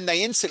 then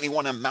they instantly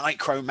want to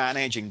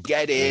micromanage and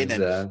get in.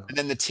 And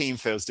then the team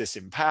feels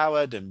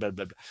disempowered and blah,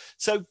 blah, blah.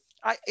 So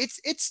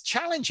it's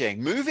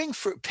challenging.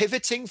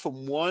 Pivoting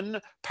from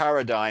one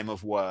paradigm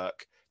of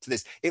work to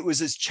this. It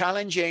was as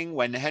challenging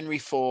when Henry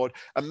Ford,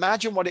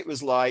 imagine what it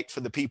was like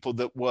for the people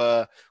that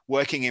were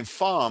working in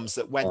farms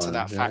that went to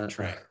that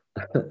factory.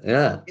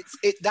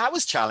 That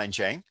was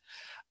challenging.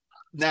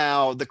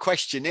 Now, the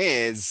question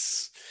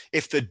is,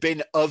 if there'd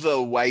been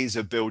other ways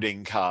of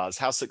building cars,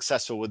 how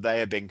successful would they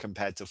have been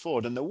compared to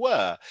Ford? And there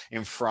were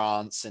in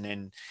France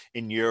and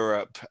in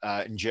Europe,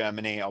 in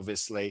Germany,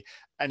 obviously.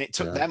 And it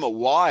took them a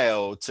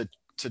while to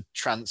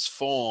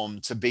transform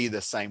to be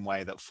the same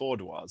way that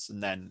Ford was,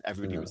 and then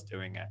everybody was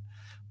doing it.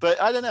 But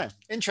I don't know,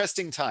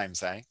 interesting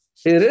times, eh?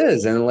 It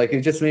is. And like,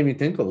 it just made me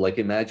think of, like,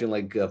 imagine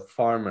like a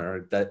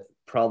farmer that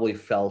probably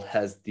felt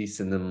has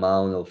decent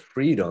amount of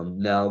freedom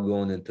now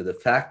going into the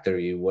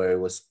factory where it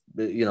was,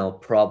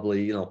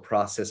 probably,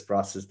 process,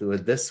 do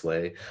it this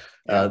way.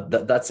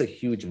 That's a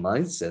huge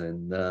mindset.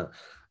 And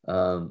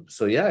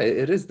so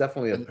it is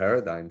definitely a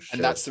paradigm shift.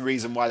 And that's the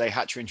reason why they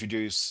had to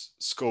introduce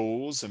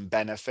schools and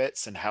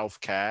benefits and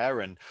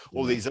healthcare and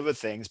all these other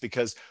things,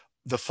 because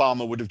the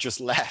farmer would have just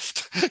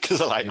left because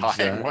they're like, I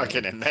ain't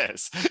working in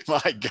this.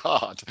 My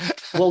God.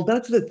 Well,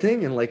 that's the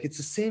thing. And like, it's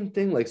the same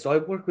thing. Like, so I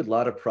work with a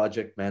lot of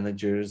project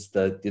managers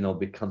that,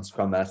 become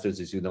Scrum Masters,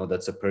 as you know,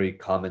 that's a very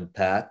common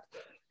path.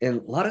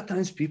 And a lot of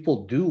times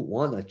people do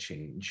want to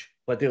change,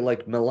 but they're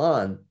like,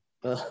 Miljan,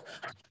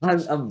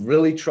 I'm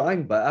really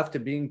trying, but after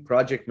being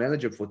project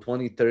manager for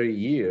 20, 30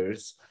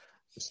 years,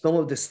 some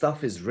of this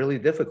stuff is really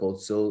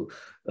difficult. So,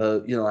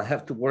 I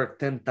have to work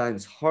 10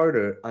 times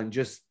harder on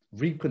just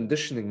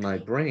reconditioning my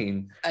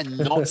brain. And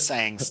not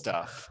saying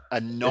stuff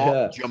and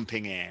not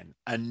jumping in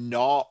and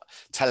not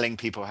telling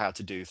people how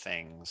to do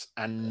things,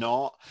 and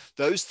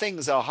those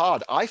things are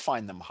hard. I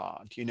find them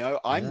hard.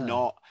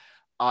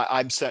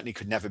 I certainly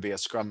could never be a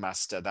scrum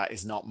master. That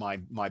is not my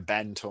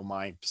bent or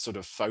my sort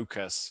of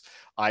focus.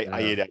 You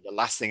know, the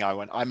last thing I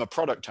want, I'm a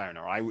product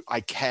owner.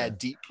 I care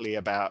deeply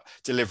about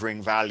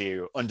delivering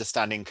value,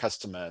 understanding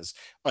customers,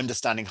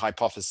 understanding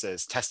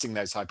hypotheses, testing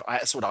those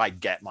that's what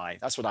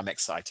that's what I'm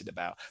excited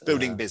about.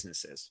 Building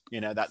businesses,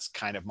 you know, that's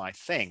kind of my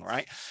thing,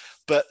 right?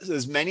 But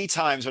there's many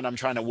times when I'm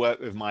trying to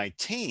work with my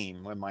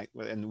team,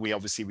 and we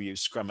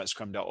use Scrum at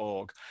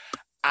scrum.org,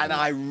 and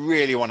I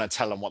really want to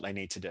tell them what they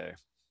need to do.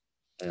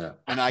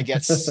 And I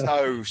get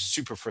so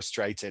super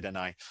frustrated, and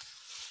I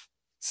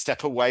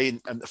step away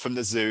from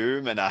the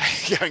Zoom, and I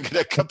go and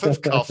get a cup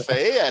of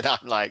coffee, and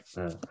I'm like,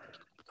 and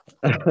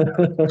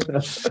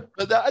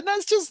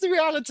that's just the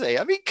reality.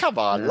 I mean, come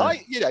on,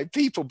 like, you know,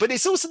 people, but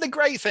it's also the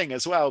great thing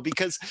as well,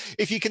 because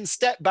if you can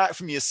step back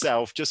from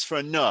yourself just for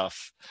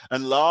enough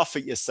and laugh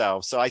at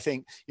yourself. So I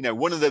think, you know,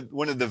 one of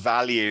the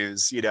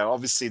values, you know,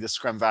 obviously the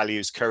Scrum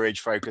values, courage,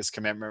 focus,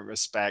 commitment,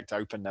 respect,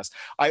 openness.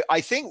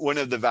 I think one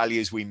of the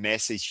values we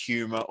miss is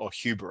humor or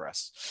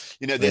hubris.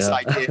 You know, this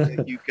idea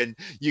that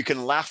you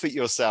can laugh at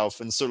yourself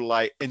and sort of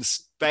like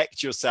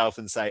inspect yourself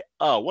and say,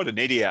 oh, what an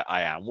idiot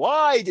I am.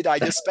 Why did I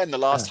just spend the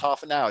last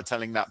half an hour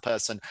telling that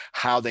person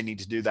how they need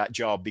to do that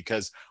job,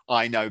 because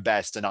I know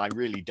best and I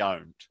really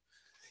don't,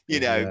 you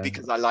know,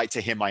 because I like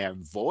to hear my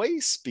own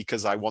voice,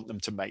 because I want them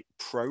to make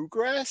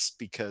progress,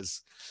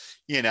 because,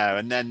 you know,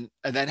 and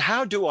then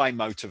how do I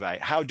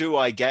motivate? How do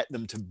I get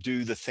them to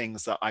do the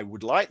things that I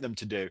would like them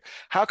to do?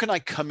 How can I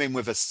come in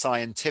with a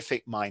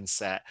scientific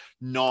mindset,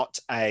 not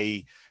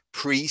a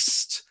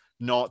priest,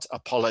 not a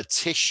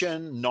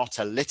politician, not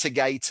a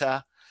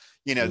litigator,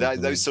 you know,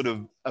 those sort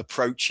of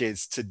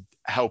approaches to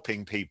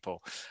helping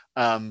people.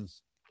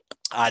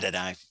 I don't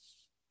know.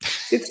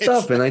 It's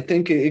tough. And I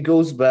think it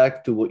goes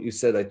back to what you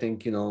said. I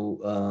think, you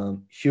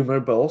know, humor,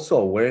 but also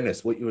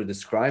awareness, what you were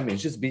describing,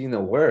 is just being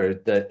aware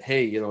that,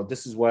 hey, you know,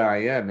 this is where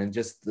I am, and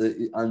just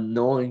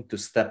unknowing to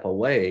step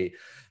away.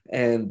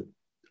 And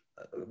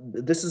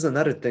this is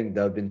another thing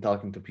that I've been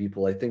talking to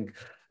people. I think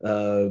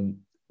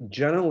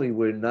generally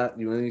we're not,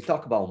 when you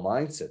talk about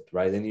mindset,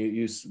 right? And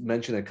you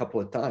mentioned a couple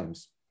of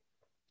times,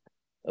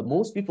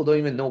 most people don't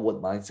even know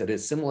what mindset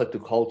is. Similar to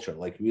culture,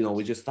 like, you know,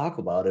 we just talk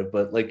about it,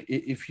 but like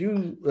if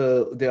you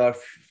there are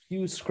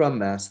few scrum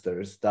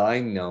masters that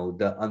I know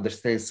that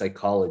understand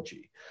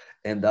psychology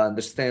and that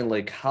understand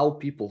like how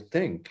people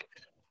think.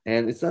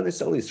 And it's not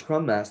necessarily a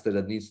scrum master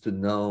that needs to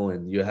know,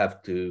 and you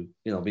have to,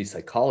 you know, be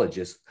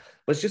psychologist,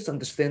 but it's just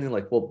understanding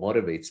like what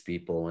motivates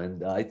people.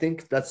 And I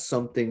think that's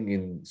something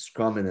in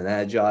Scrum and in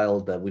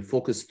Agile that we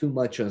focus too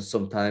much on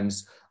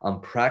sometimes,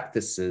 on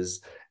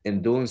practices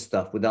and doing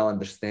stuff without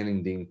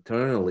understanding the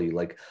internally.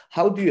 Like,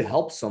 how do you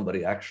help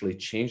somebody actually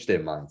change their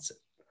mindset?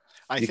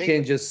 You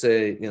can't just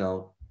say, you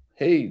know,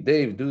 hey,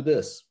 Dave, do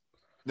this.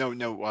 No,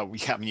 well,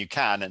 you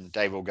can, and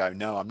Dave will go,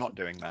 no, I'm not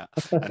doing that.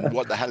 And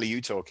what the hell are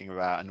you talking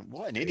about? And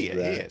what an idiot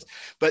he is.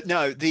 But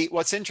no,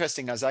 what's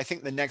interesting is I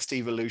think the next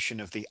evolution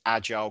of the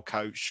Agile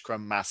coach,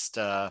 Scrum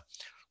Master,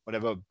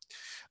 whatever,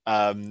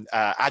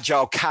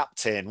 Agile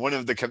Captain, one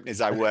of the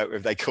companies I work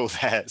with, they call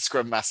their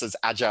Scrum Masters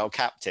Agile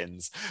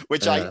Captains,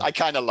 which I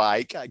kind of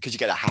like, because you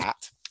get a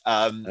hat.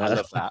 I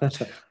love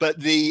that. But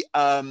the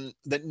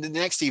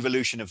next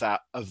evolution of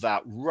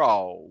that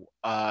role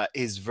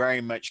is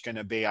very much going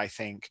to be, I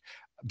think,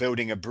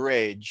 building a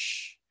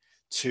bridge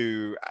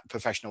to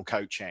professional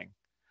coaching.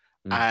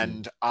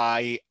 And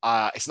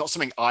it's not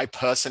something I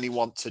personally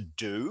want to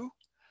do,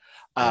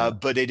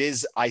 but it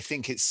is, I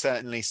think it's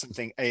certainly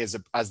something as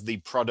the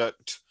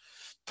product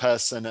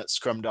person at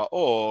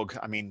scrum.org.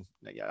 I mean,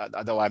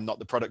 although I'm not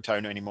the product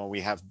owner anymore,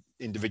 we have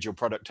individual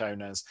product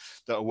owners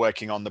that are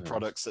working on the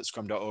products that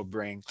scrum.org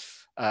bring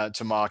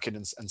to market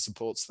and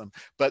supports them.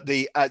 But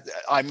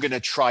I'm going to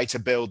try to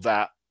build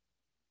that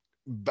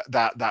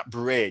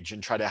bridge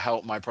and try to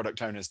help my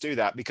product owners do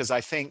that, because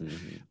I think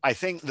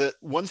that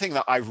one thing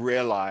that I've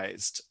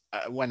realized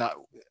when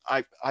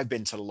I've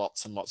been to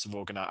lots and lots of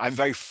I'm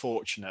very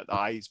fortunate that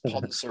I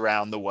ponce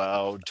around the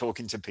world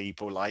talking to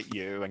people like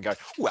you and go,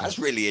 oh, that's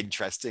really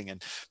interesting,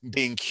 and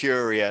being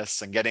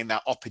curious and getting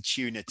that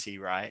opportunity,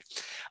 right?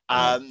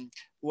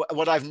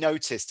 What I've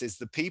noticed is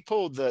the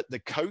people that the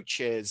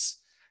coaches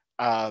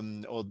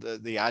or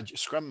the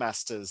Scrum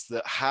Masters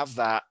that have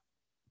that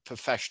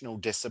professional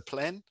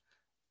discipline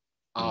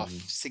are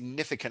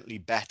significantly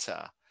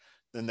better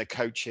than the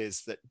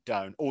coaches that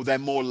don't, or they're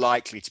more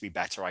likely to be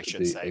better, I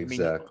should say.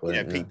 Exactly. I mean,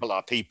 you know, people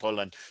are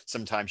people, and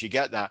sometimes you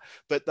get that.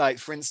 But like,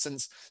 for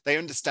instance, they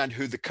understand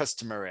who the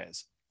customer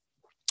is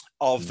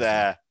of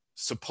their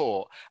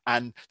support,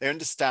 and they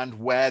understand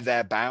where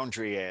their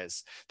boundary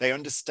is. They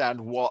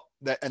understand what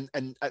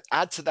and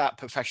add to that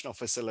professional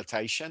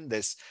facilitation,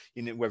 this,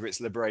 you know, whether it's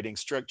liberating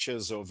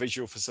structures or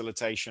visual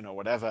facilitation or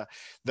whatever,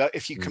 that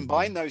if you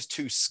combine those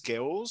two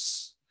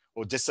skills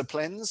or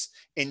disciplines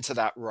into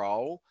that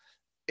role,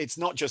 it's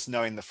not just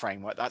knowing the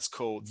framework, that's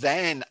cool.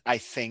 Then I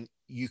think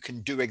you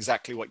can do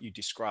exactly what you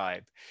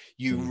describe.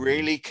 You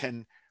really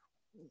can,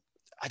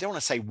 I don't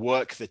want to say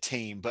work the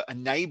team, but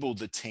enable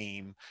the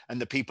team and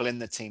the people in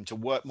the team to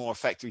work more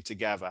effectively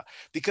together.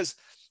 Because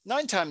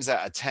 9 times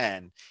out of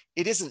 10,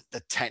 it isn't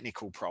the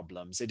technical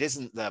problems. It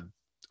isn't the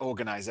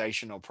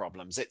organizational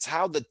problems. It's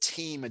how the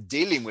team are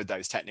dealing with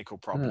those technical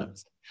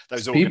problems,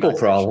 those people organizational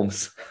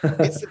problems.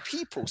 it's the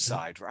people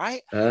side,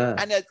 right?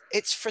 And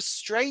it's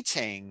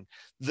frustrating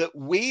that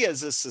we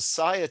as a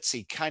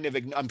society kind of,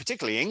 and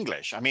particularly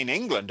English, I mean,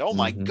 England, oh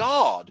my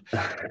God,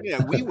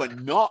 we were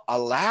not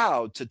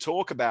allowed to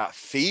talk about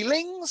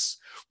feelings.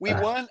 We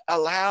weren't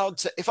allowed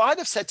to, if I'd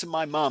have said to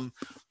my mum,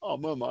 oh,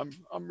 Mum,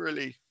 I'm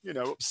really,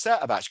 upset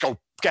about it. She go,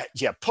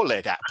 pull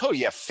it out, pull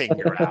your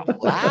finger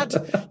out, lad.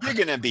 You're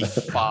going to be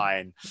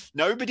fine.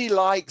 Nobody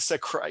likes a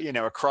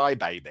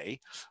crybaby.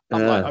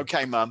 I'm like,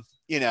 okay, Mum,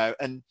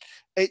 and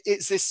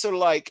it's this sort of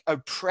like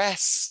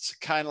oppressed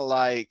kind of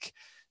like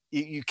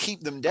you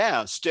keep them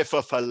down, stiff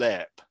upper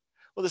lip.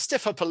 Well, the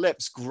stiff upper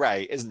lip's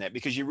great, isn't it?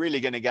 Because you're really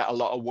going to get a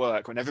lot of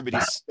work when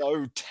everybody's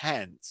so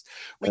tense.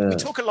 We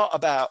talk a lot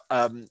about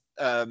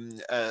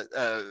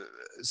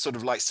sort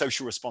of like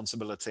social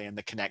responsibility and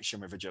the connection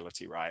with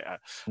agility, right?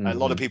 A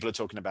lot of people are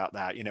talking about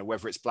that,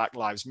 whether it's Black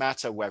Lives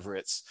Matter, whether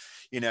it's,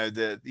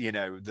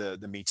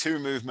 the Me Too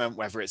movement,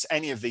 whether it's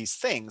any of these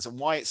things, and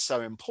why it's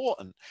so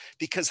important.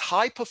 Because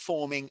high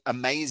performing,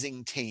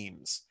 amazing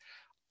teams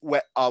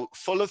are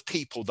full of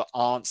people that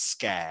aren't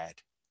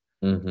scared.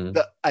 And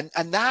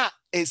that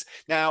is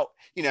now,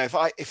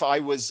 if I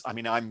was,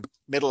 I'm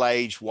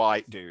middle-aged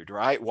white dude,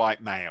 right?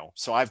 White male.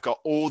 So I've got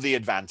all the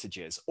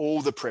advantages,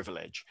 all the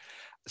privilege.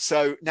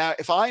 So now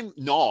if I'm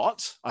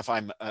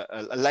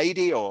a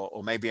lady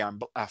or maybe I'm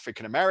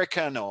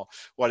African-American or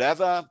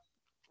whatever,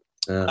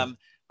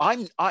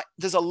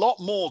 there's a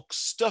lot more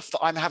stuff that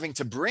I'm having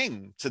to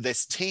bring to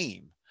this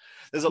team.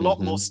 There's a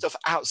lot more stuff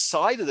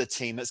outside of the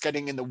team that's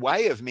getting in the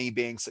way of me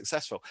being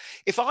successful.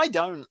 If I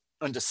don't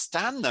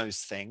understand those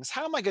things,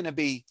 how am I going to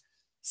be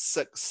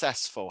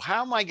successful?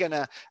 How am I going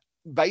to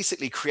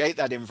basically create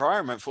that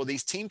environment for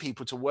these team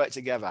people to work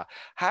together?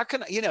 How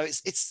can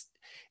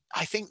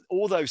I think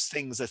all those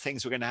things are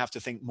things we're going to have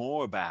to think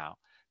more about,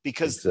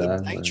 because the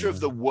nature of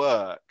the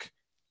work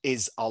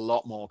is a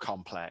lot more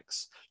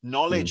complex.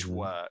 Knowledge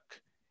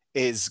work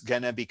is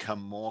going to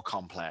become more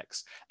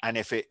complex, and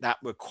that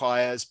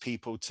requires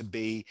people to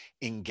be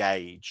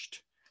engaged,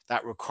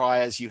 that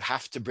requires you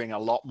have to bring a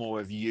lot more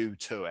of you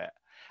to it.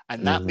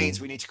 And that means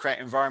we need to create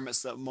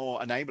environments that are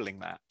more enabling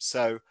that.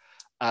 So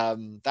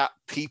that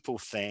people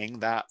thing,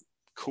 that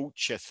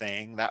culture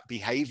thing, that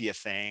behavior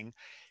thing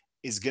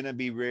is going to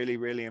be really,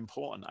 really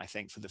important, I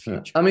think, for the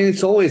future. I mean,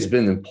 it's always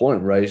been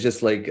important, right? It's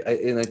just like,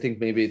 and I think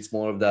maybe it's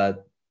more of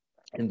that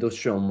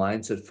industrial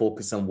mindset,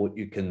 focus on what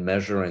you can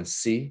measure and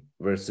see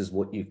versus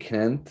what you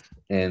can't.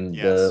 And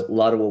a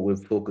lot of what we've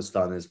focused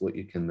on is what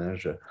you can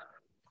measure.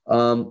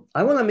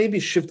 I want to maybe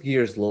shift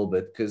gears a little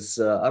bit, because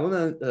I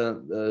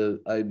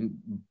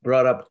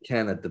brought up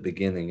Ken at the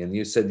beginning, and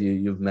you said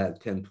you've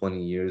met Ken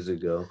 20 years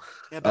ago.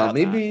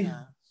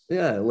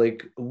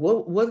 Like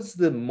what's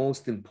the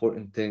most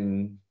important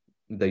thing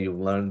that you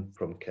learned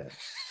from Ken?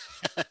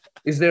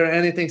 Is there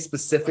anything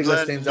specific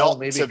that stands out?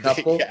 Maybe a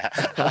couple?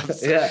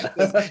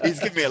 He's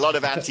given me a lot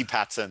of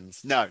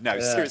anti-patterns. No,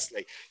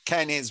 seriously.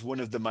 Ken is one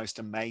of the most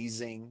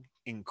amazing,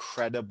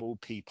 incredible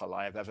people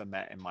I have ever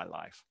met in my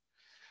life.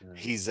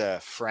 He's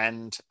a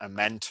friend, a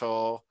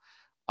mentor.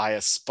 I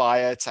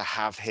aspire to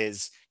have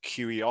his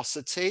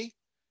curiosity.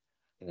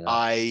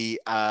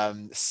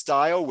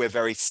 Style, we're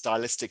very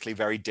stylistically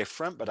very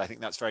different, but I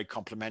think that's very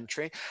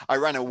complementary. I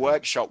ran a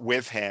workshop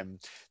with him.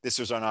 This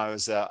was when I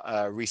was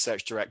a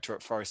research director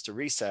at Forrester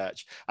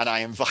Research, and I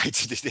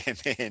invited him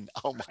in,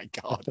 oh my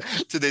God,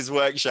 to this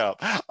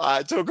workshop.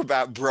 Talk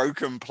about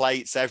broken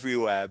plates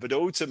everywhere, but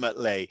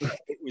ultimately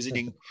it was an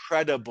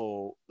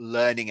incredible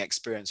learning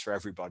experience for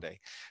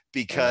everybody,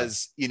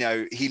 because,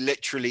 he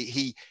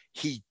literally,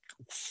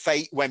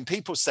 when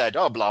people said,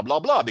 oh, blah, blah,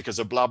 blah, because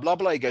of blah, blah,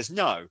 blah, he goes,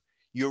 no,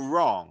 you're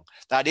wrong.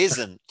 That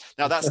isn't.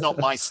 Now, that's not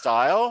my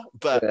style,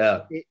 but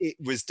it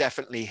was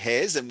definitely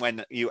his. And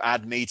when you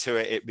add me to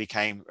it, it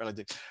became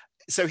relative.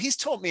 So he's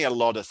taught me a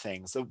lot of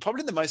things.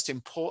 Probably the most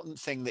important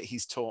thing that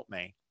he's taught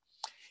me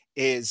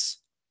is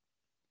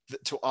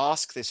to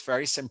ask this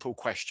very simple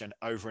question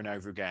over and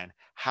over again.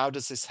 How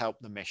does this help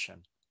the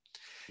mission?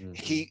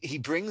 He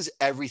brings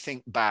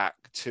everything back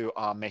to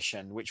our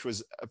mission, which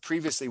was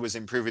previously was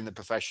improving the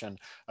profession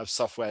of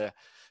software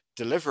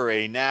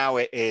delivery. Now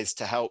it is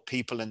to help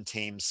people and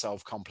teams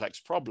solve complex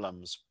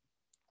problems,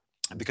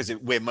 because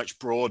we're much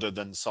broader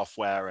than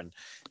software, and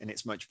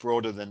it's much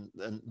broader than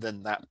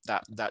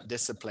that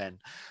discipline.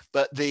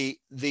 But he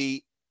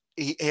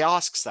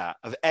asks that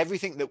of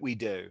everything that we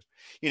do.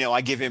 I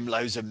give him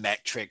loads of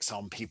metrics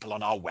on people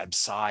on our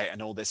website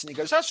and all this, and he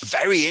goes, that's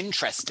very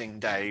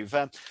interesting, Dave.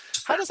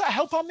 How does that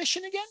help our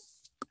mission again?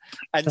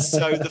 And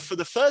so for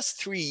the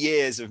first 3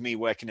 years of me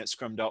working at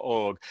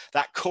scrum.org,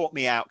 that caught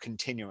me out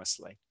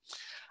continuously.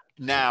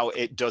 Now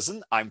it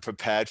doesn't. I'm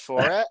prepared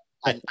for it.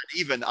 And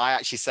even I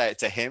actually say it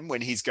to him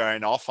when he's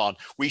going off on,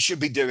 we should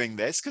be doing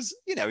this, because,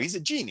 he's a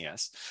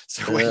genius.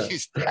 So when you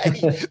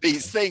say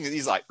these things,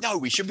 he's like, no,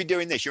 we should be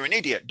doing this. You're an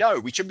idiot. No,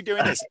 we should be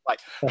doing this. Like,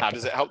 how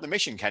does it help the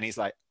mission, Ken? He's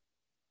like,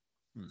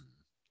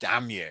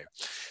 damn you.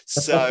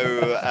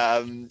 So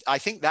I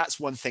think that's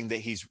one thing that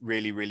he's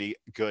really, really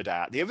good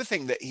at. The other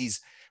thing that he's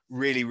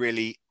really,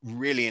 really,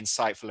 really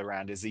insightful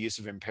around is the use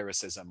of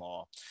empiricism,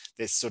 or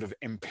this sort of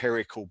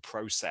empirical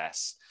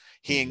process.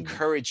 He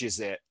encourages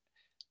it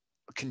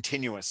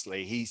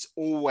continuously. He's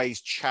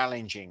always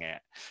challenging it,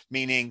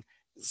 meaning,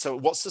 so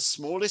what's the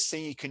smallest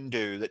thing you can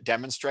do that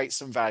demonstrates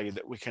some value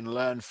that we can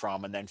learn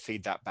from and then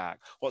feed that back?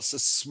 What's the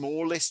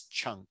smallest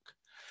chunk?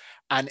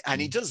 And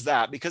he does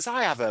that because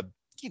I have a,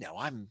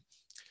 I'm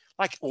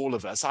like all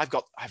of us, I've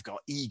got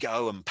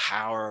ego and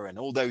power and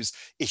all those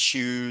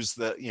issues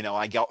that,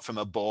 I got from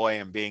a boy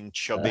and being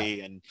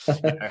chubby and,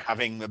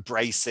 having the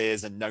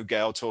braces and no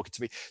girl talking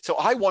to me. So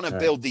I want to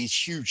build these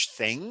huge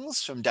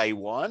things from day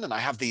one. And I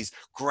have these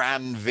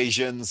grand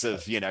visions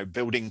of,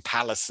 building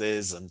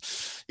palaces, and,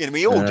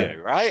 we all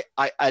do, right?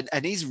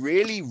 And he's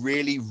really,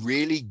 really,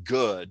 really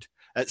good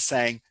at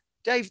saying,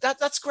 Dave,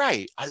 that's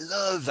great. I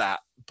love that.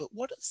 But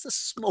what is the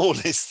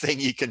smallest thing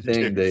you can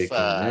do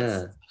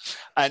first?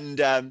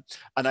 And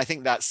I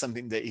think that's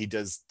something that he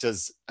does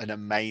an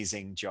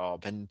amazing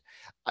job. And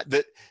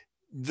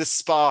the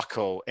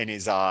sparkle in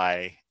his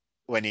eye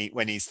when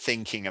he's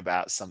thinking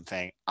about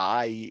something,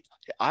 I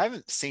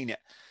haven't seen it.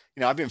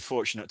 I've been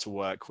fortunate to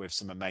work with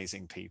some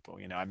amazing people.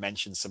 I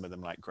mentioned some of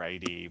them like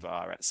Grady,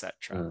 Ivar,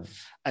 etc.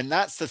 And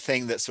that's the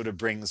thing that sort of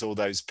brings all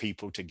those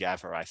people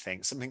together. I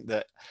think something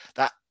that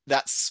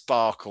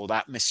sparkle,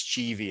 that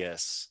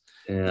mischievous,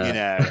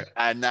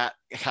 and that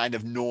kind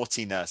of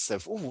naughtiness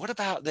of, oh, what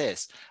about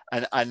this?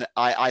 And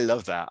I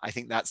love that. I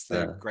think that's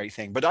the great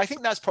thing. But I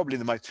think that's probably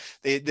the most,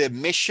 the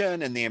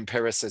mission and the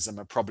empiricism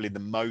are probably the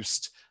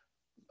most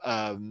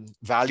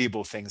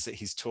valuable things that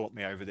he's taught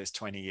me over this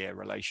 20-year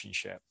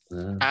relationship.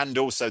 And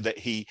also that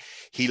he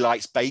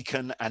likes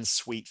bacon and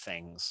sweet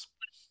things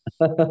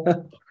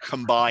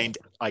combined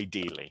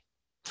ideally.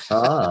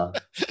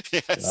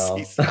 Yes,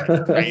 he's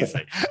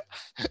crazy.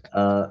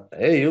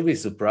 Hey, you'll be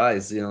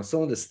surprised.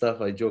 Some of the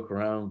stuff I joke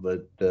around,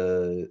 but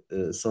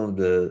some of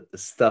the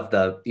stuff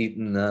that I've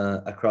eaten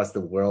across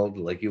the world,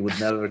 like you would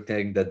never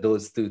think that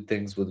those two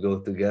things would go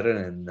together.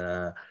 And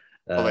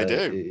well, they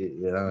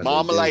do.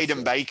 Marmalade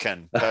and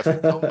bacon,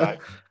 perfect combo.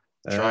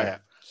 Try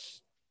it.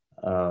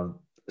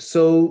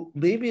 So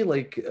maybe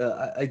like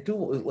I do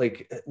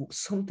like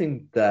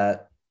something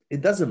that it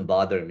doesn't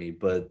bother me,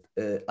 but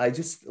I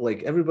just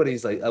like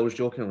everybody's like, I was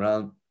joking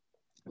around,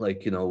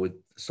 like, with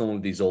some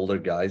of these older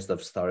guys that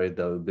have started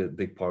a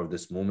big part of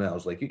this movement. I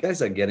was like, you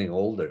guys are getting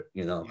older,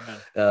 and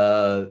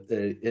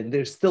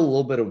there's still a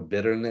little bit of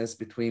bitterness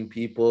between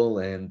people.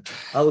 And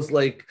I was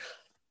like,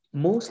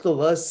 most of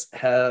us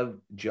have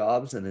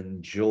jobs and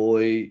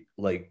enjoy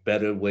like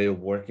better way of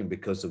working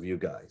because of you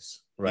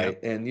guys,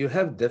 right? And you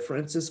have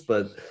differences,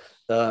 but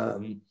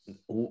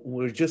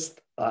we're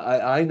just,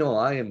 I know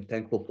I am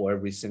thankful for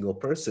every single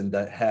person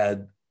that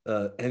had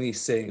any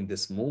say in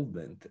this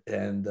movement.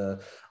 And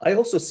I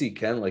also see,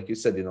 Ken, like you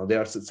said,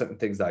 there are certain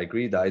things that I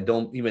agree that I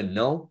don't even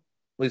know,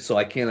 so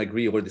I can't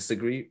agree or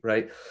disagree,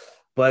 right?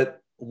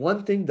 But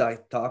one thing that I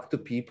talk to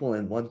people,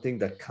 and one thing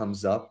that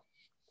comes up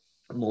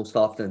most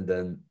often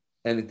than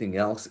anything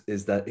else,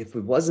 is that if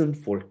it wasn't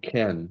for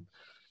Ken,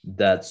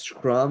 that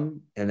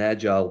Scrum and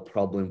Agile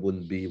probably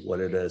wouldn't be what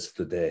it is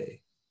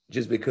today,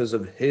 just because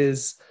of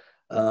his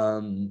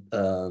kind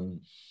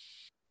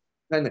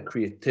of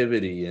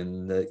creativity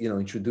and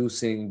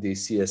introducing the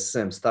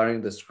CSM,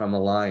 starting the Scrum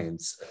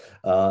Alliance,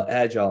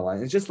 Agile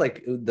Alliance. It's just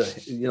like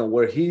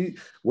where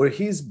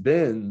he's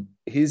been,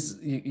 he's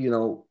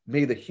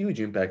made a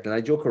huge impact. And I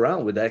joke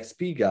around with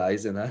XP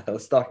guys, and I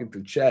was talking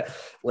to Chad,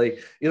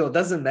 like, it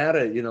doesn't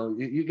matter,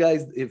 you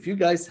guys, if you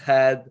guys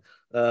had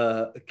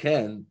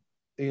Ken,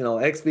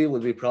 XP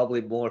would be probably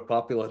more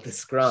popular than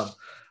Scrum.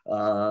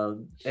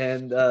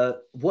 And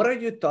what are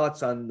your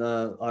thoughts on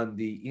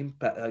the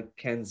impact,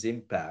 Ken's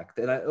impact?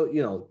 And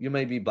you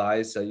may be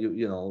biased,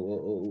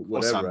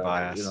 whatever, I'm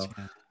biased,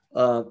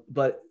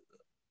 but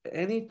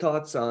any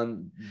thoughts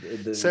on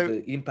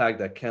the impact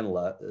that Ken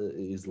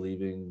is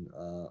leaving?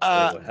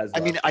 I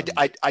mean,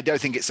 I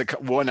don't think it's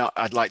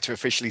I'd like to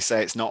officially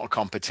say it's not a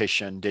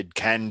competition. Did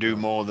Ken do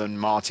more than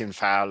Martin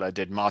Fowler?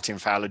 Did Martin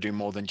Fowler do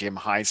more than Jim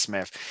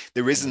Highsmith?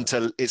 There isn't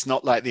it's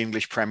not like the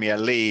English Premier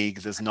League.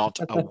 There's not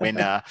a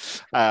winner,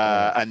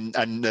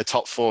 and the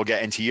top four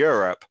get into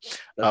Europe,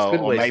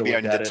 or maybe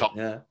only the top,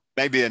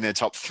 maybe in the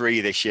top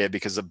three this year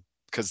because the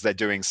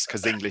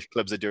English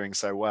clubs are doing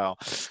so well,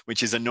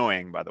 which is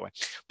annoying, by the way.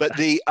 But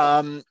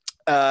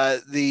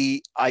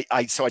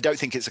so I don't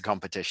think it's a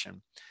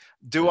competition.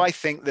 Do I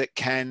think that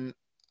Ken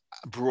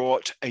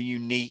brought a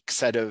unique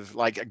set of,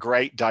 like, a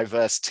great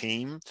diverse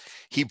team?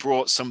 He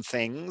brought some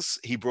things.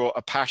 He brought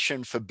a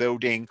passion for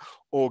building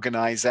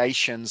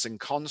organizations and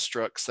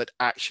constructs that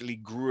actually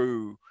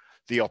grew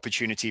the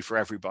opportunity for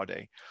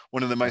everybody.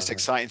 One of the most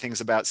exciting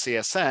things about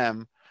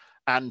CSM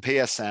and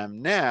PSM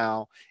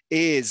now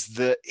is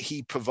that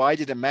he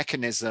provided a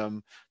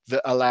mechanism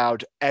that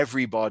allowed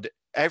everybody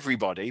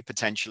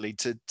potentially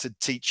to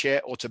teach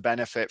it or to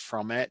benefit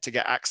from it, to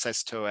get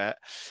access to it.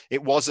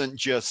 It wasn't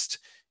just,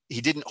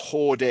 he didn't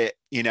hoard it,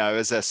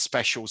 as a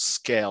special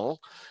skill,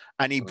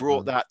 and he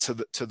brought that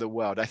to the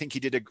world. I think he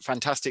did a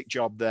fantastic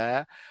job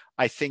there.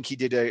 I think he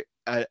did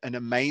an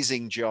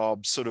amazing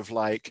job, sort of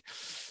like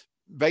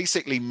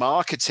basically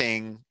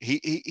marketing.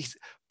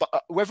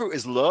 But whether it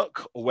was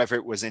luck or whether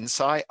it was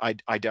insight,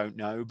 I don't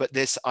know. But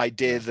this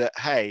idea that,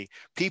 hey,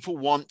 people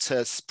want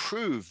to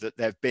prove that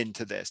they've been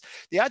to this.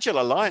 The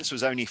Agile Alliance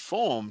was only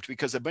formed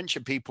because a bunch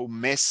of people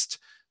missed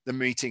the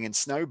meeting in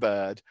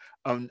Snowbird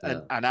and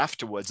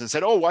afterwards and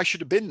said, oh, I should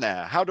have been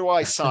there. How do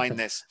I sign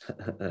this?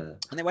 And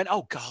they went,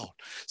 oh, God.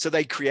 So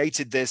they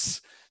created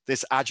this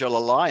Agile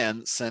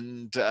Alliance,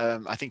 and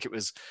I think it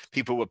was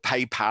people were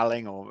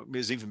PayPaling, or it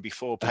was even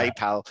before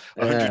PayPal,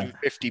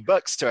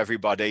 $150 to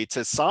everybody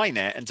to sign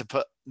it and to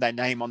put their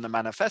name on the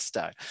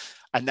manifesto.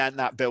 And then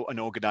that built an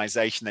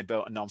organization. They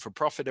built a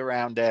non-for-profit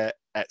around it,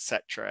 et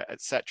cetera,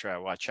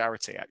 or a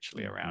charity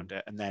actually around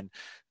it. And then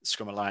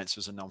Scrum Alliance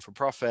was a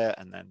non-for-profit.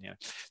 And then,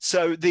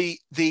 so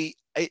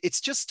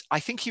it's just,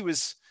 I think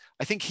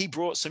he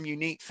brought some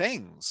unique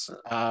things.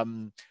 But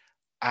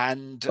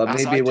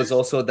maybe it was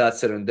also that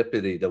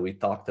serendipity that we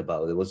talked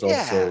about. It was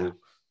also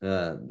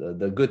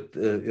the good,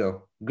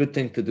 good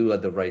thing to do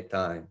at the right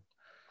time.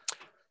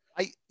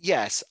 I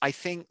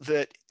think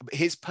that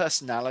his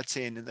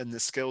personality and the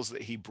skills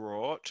that he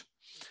brought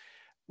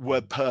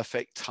were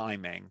perfect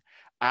timing.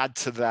 Add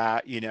to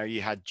that,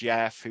 you had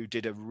Jeff, who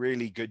did a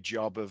really good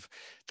job of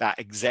that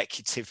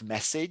executive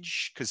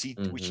message,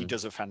 which he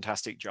does a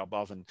fantastic job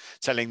of, and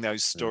telling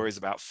those stories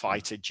about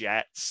fighter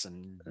jets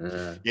and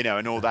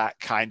and all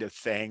that kind of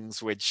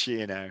things. Which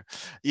add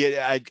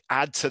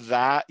to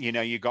that,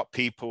 you got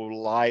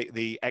people like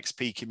the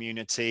XP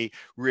community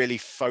really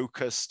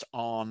focused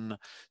on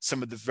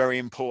some of the very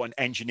important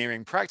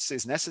engineering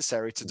practices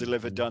necessary to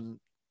deliver done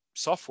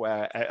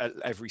software at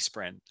every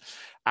sprint.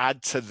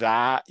 Add to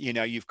that,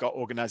 you've got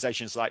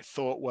organizations like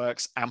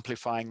ThoughtWorks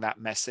amplifying that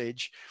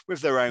message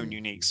with their own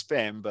unique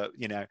spin. But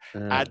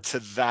add to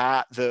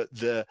that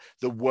the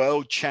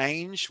world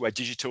changed, where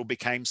digital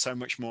became so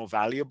much more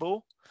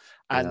valuable,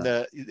 and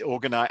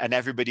and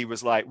everybody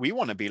was like, we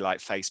want to be like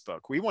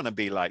Facebook, we want to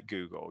be like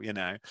Google.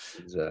 Exactly.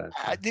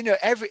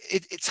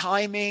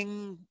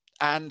 Timing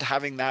and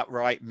having that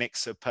right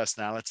mix of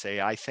personality,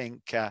 I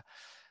think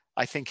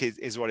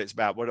is what it's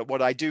about.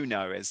 What I do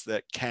know is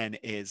that Ken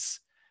is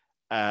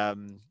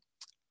Ken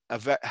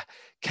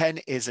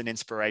is an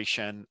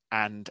inspiration,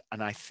 and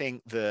I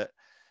think that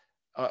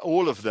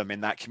all of them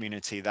in that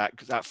community,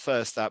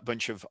 that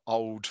bunch of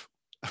old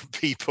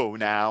people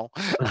now,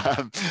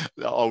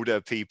 the older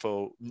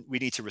people, we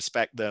need to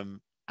respect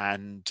them,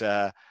 and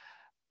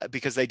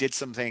because they did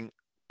something,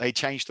 they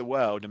changed the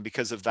world, and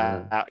because of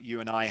that, you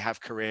and I have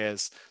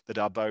careers that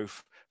are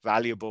both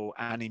valuable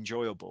and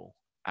enjoyable.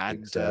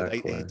 And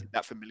they did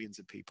that for millions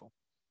of people.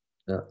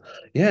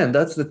 And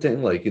that's the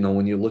thing. Like,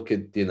 when you look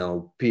at,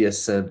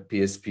 PSM,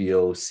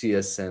 PSPO,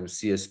 CSM,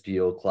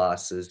 CSPO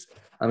classes,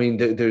 I mean,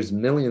 there's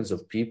millions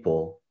of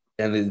people,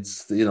 and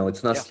it's,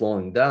 it's not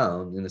slowing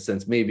down in a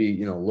sense,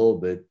 maybe, a little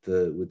bit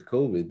with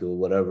COVID or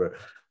whatever,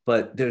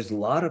 but there's a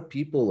lot of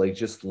people like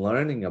just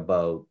learning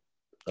about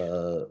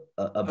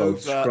over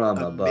Scrum,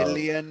 a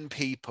million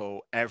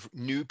people,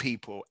 new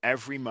people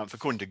every month,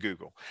 according to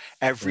Google,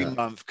 every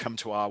month come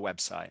to our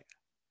website.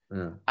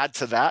 Add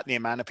to that the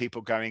amount of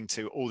people going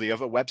to all the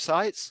other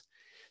websites.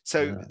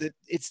 So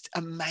it's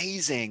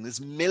amazing. There's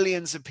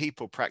millions of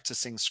people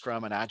practicing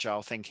Scrum and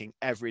Agile thinking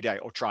every day,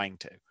 or trying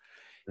to.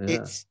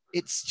 It's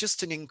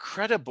just an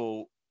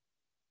incredible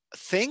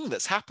thing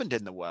that's happened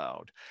in the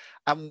world.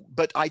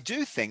 But I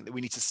do think that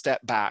we need to step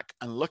back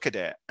and look at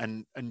it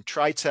and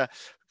try to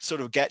sort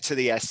of get to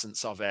the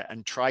essence of it,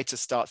 and try to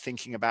start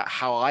thinking about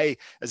how I,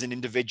 as an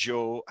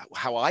individual,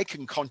 how I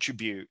can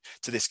contribute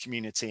to this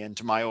community and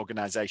to my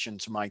organization,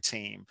 to my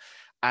team.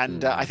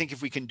 And I think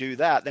if we can do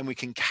that, then we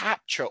can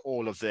capture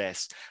all of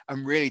this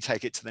and really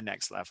take it to the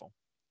next level.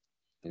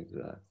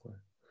 Exactly.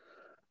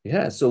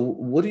 Yeah. So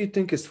what do you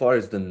think as far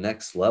as the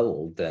next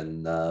level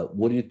then?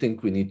 What do you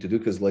think we need to do?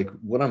 Because like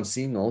what I'm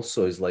seeing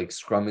also is like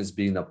Scrum is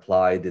being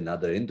applied in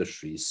other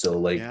industries. So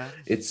like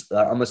it's,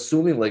 I'm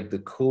assuming like the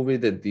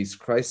COVID and these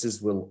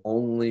crises will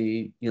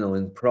only,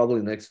 in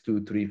probably next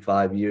 2, 3,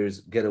 5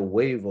 years, get a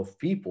wave of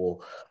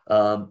people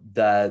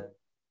that,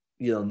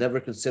 never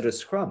consider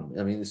Scrum.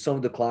 I mean, some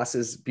of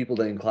the people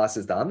that in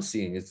classes that I'm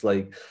seeing, it's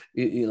like,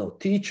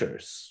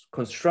 teachers,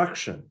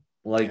 construction,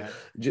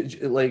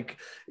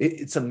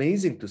 it's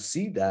amazing to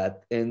see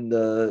that. And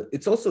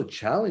it's also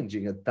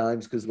challenging at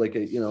times because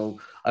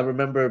I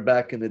remember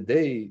back in the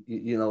day,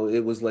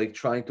 it was like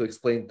trying to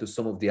explain to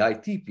some of the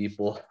IT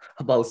people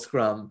about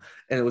Scrum,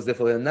 and it was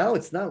difficult. And now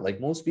it's not, like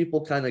most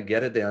people kind of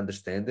get it, they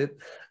understand it,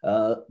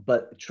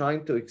 but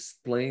trying to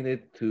explain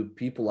it to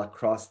people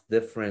across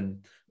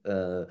different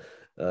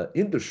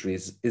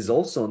industries is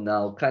also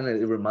now kind of,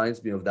 it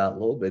reminds me of that a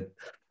little bit.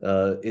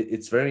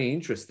 It's very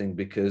interesting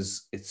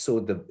because it's so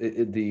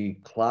the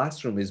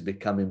classroom is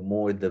becoming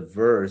more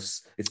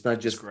diverse. It's not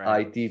just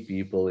IT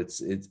people,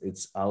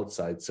 it's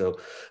outside. So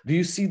do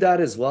you see that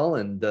as well?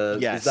 And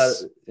yes.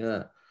 Is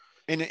that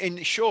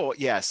In short,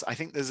 yes, I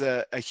think there's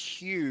a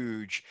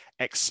huge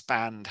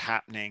expand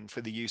happening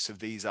for the use of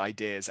these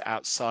ideas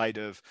outside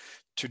of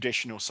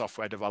traditional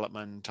software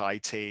development,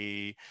 IT,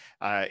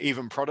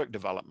 even product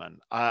development.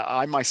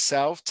 I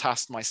myself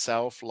tasked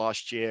myself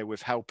last year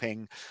with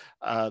helping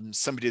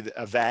somebody,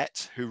 a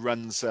vet who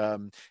runs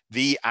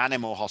the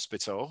animal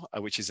hospital,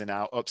 which is in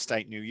our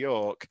upstate New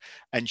York,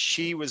 and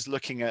she was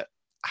looking at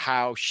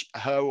how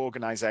her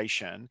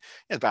organization,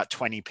 about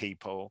 20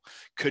 people,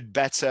 could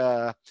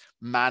better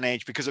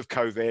manage, because of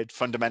COVID,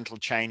 fundamental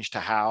change to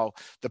how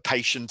the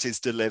patient is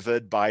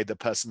delivered by the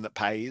person that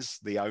pays,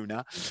 the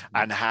owner,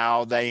 and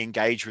how they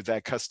engage with their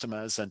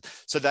customers. And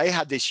so they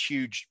had this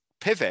huge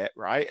pivot,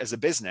 right, as a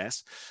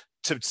business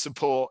to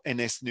support in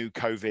this new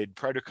COVID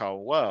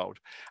protocol world.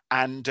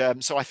 And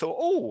so I thought,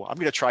 oh, I'm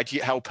going to try to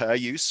help her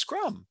use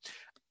Scrum.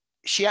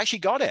 She actually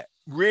got it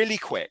really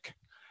quick.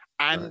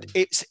 And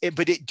it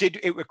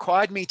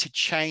required me to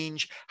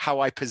change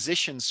how I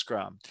position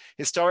Scrum.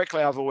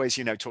 Historically, I've always,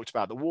 talked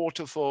about the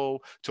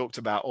waterfall, talked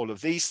about all of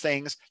these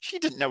things. She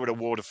didn't know what a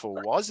waterfall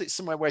was. It's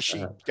somewhere where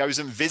she goes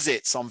and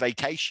visits on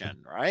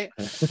vacation, right?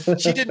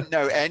 She didn't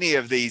know any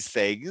of these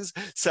things.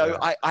 So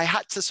I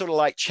had to sort of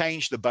like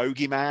change the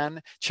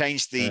bogeyman,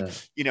 change the,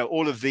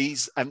 all of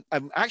these. And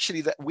actually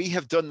that we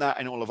have done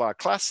that in all of our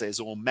classes,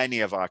 or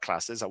many of our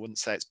classes. I wouldn't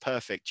say it's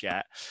perfect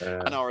yet.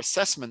 And our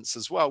assessments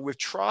as well. We've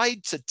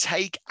tried to take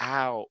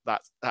out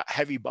that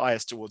heavy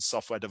bias towards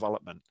software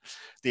development,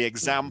 the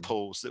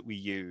examples that we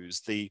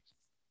use, the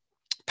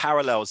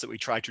parallels that we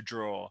try to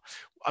draw.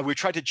 We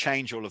try to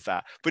change all of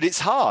that, but it's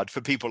hard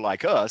for people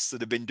like us that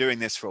have been doing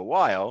this for a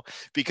while,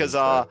 because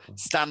our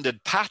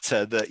standard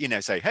pattern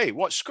that, say, hey,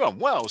 what's Scrum?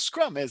 Well,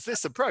 Scrum is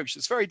this approach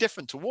that's very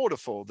different to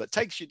waterfall that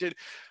takes you to,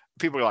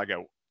 people are like,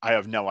 oh, I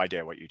have no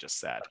idea what you just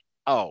said.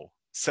 Oh,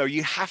 so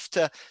you have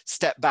to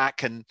step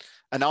back and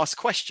ask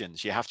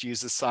questions. You have to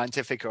use the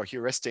scientific or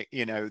heuristic,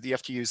 you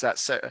have to use that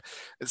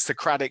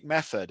Socratic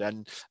method,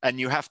 and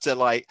you have to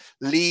like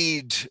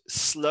lead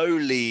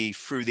slowly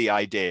through the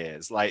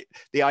ideas. Like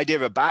the idea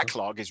of a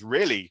backlog is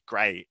really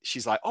great.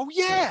 She's like, oh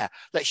yeah,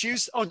 let's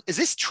use is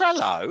this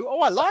Trello? Oh,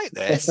 I like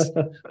this.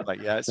 I'm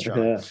like, yeah, it's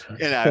Trello.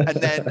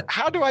 And then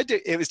how do I do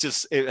it? Was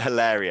just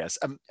hilarious.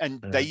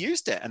 And they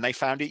used it and they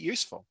found it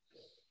useful.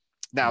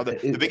 Now,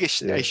 the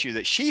biggest issue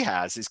that she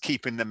has is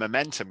keeping the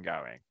momentum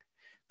going,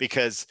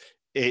 because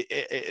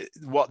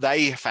what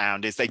they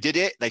found is they did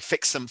it, they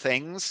fixed some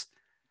things,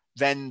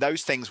 then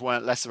those things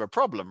weren't less of a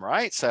problem,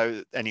 right?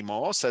 So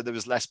anymore, so there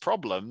was less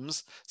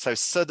problems. So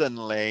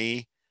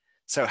suddenly,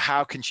 so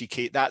how can she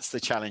keep? That's the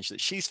challenge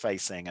that she's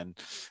facing, and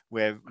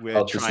we're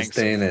trying to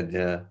sustain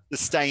it,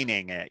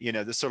 sustaining it.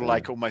 There's sort of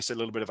like almost a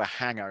little bit of a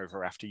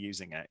hangover after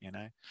using it.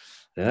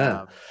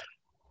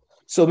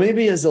 So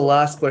maybe as a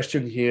last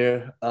question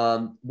here,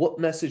 what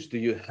message do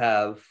you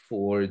have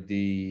for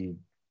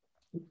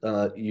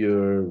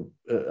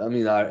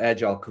our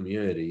Agile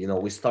community?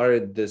 We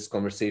started this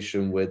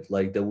conversation with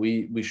like that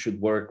we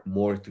should work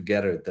more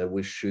together, that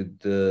we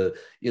should,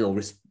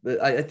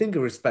 I think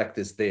respect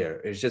is there.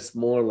 It's just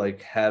more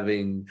like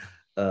having,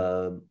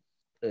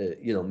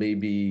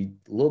 maybe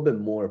a little bit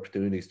more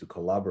opportunities to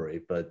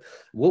collaborate. But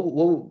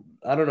what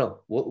I don't know.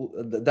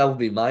 That would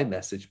be my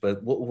message.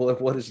 But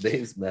what is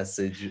Dave's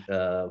message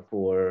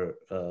for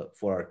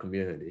our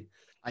community?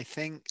 I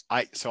think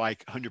I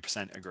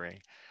 100%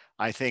 agree.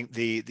 I think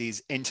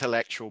these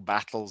intellectual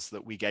battles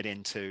that we get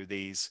into,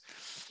 these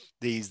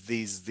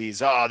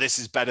this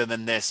is better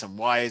than this, and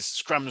why is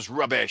Scrum's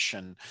rubbish,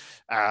 and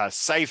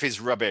safe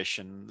is rubbish,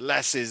 and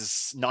less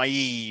is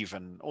naive,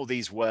 and all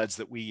these words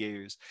that we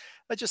use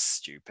are just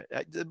stupid.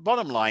 The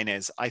bottom line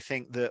is, I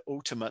think that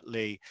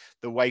ultimately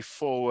the way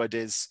forward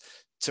is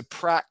to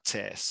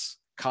practice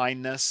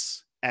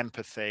kindness,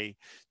 empathy,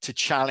 to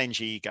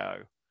challenge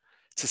ego,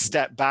 to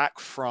step back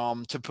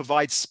to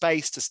provide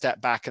space to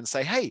step back and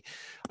say, hey,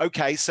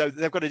 okay, so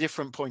they've got a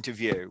different point of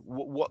view.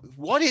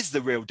 What is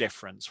the real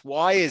difference?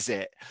 Why is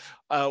it?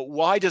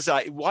 Why does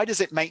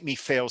it make me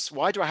feel?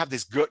 Why do I have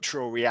this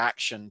guttural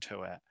reaction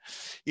to it?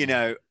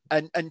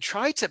 And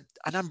try to,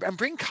 and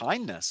bring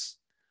kindness.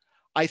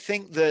 I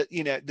think that,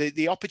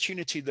 the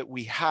opportunity that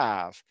we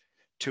have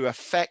to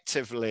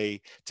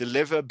effectively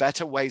deliver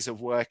better ways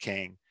of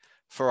working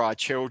for our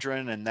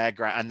children and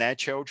their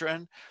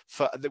children,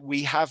 that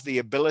we have the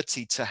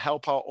ability to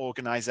help our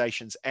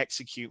organizations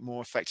execute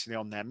more effectively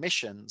on their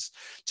missions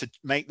to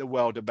make the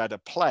world a better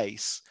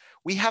place.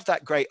 We have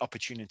that great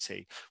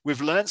opportunity.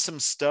 We've learned some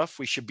stuff.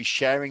 We should be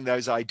sharing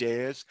those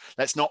ideas.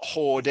 Let's not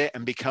hoard it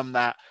and become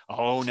that,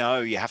 oh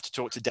no, you have to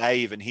talk to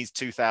Dave and he's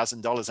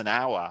 $2,000 an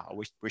hour. I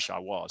wish I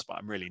was, but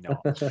I'm really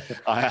not.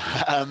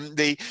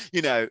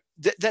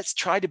 Let's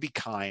try to be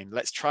kind.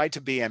 Let's try to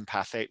be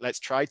empathic. Let's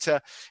try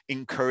to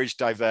encourage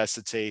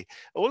diversity.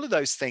 All of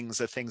those things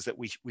are things that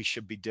we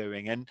should be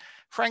doing. And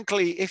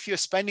frankly, if you're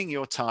spending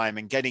your time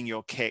and getting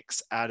your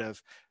kicks out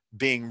of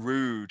being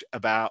rude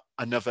about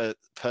another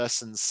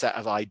person's set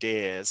of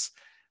ideas,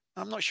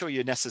 I'm not sure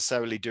you're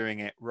necessarily doing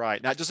it right.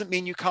 That doesn't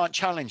mean you can't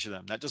challenge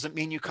them. That doesn't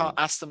mean you can't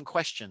ask them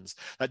questions.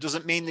 That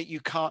doesn't mean that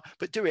you can't,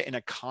 but do it in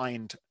a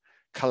kind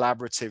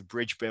collaborative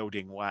bridge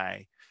building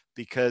way,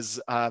 because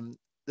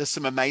there's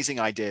some amazing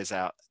ideas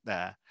out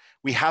there.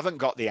 We haven't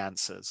got the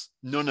answers,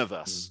 none of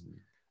us.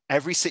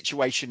 Every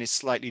situation is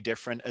slightly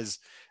different. As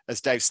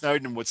Dave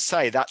Snowden would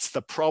say, that's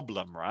the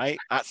problem, right?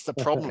 That's the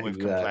problem with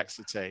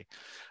complexity.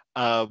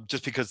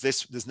 Just because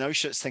there's no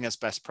such thing as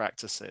best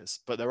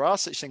practices, but there are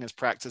such thing as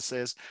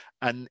practices,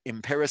 and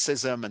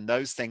empiricism and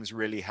those things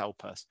really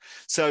help us.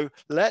 So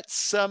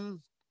let's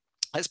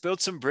build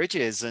some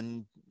bridges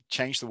and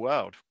change the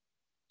world.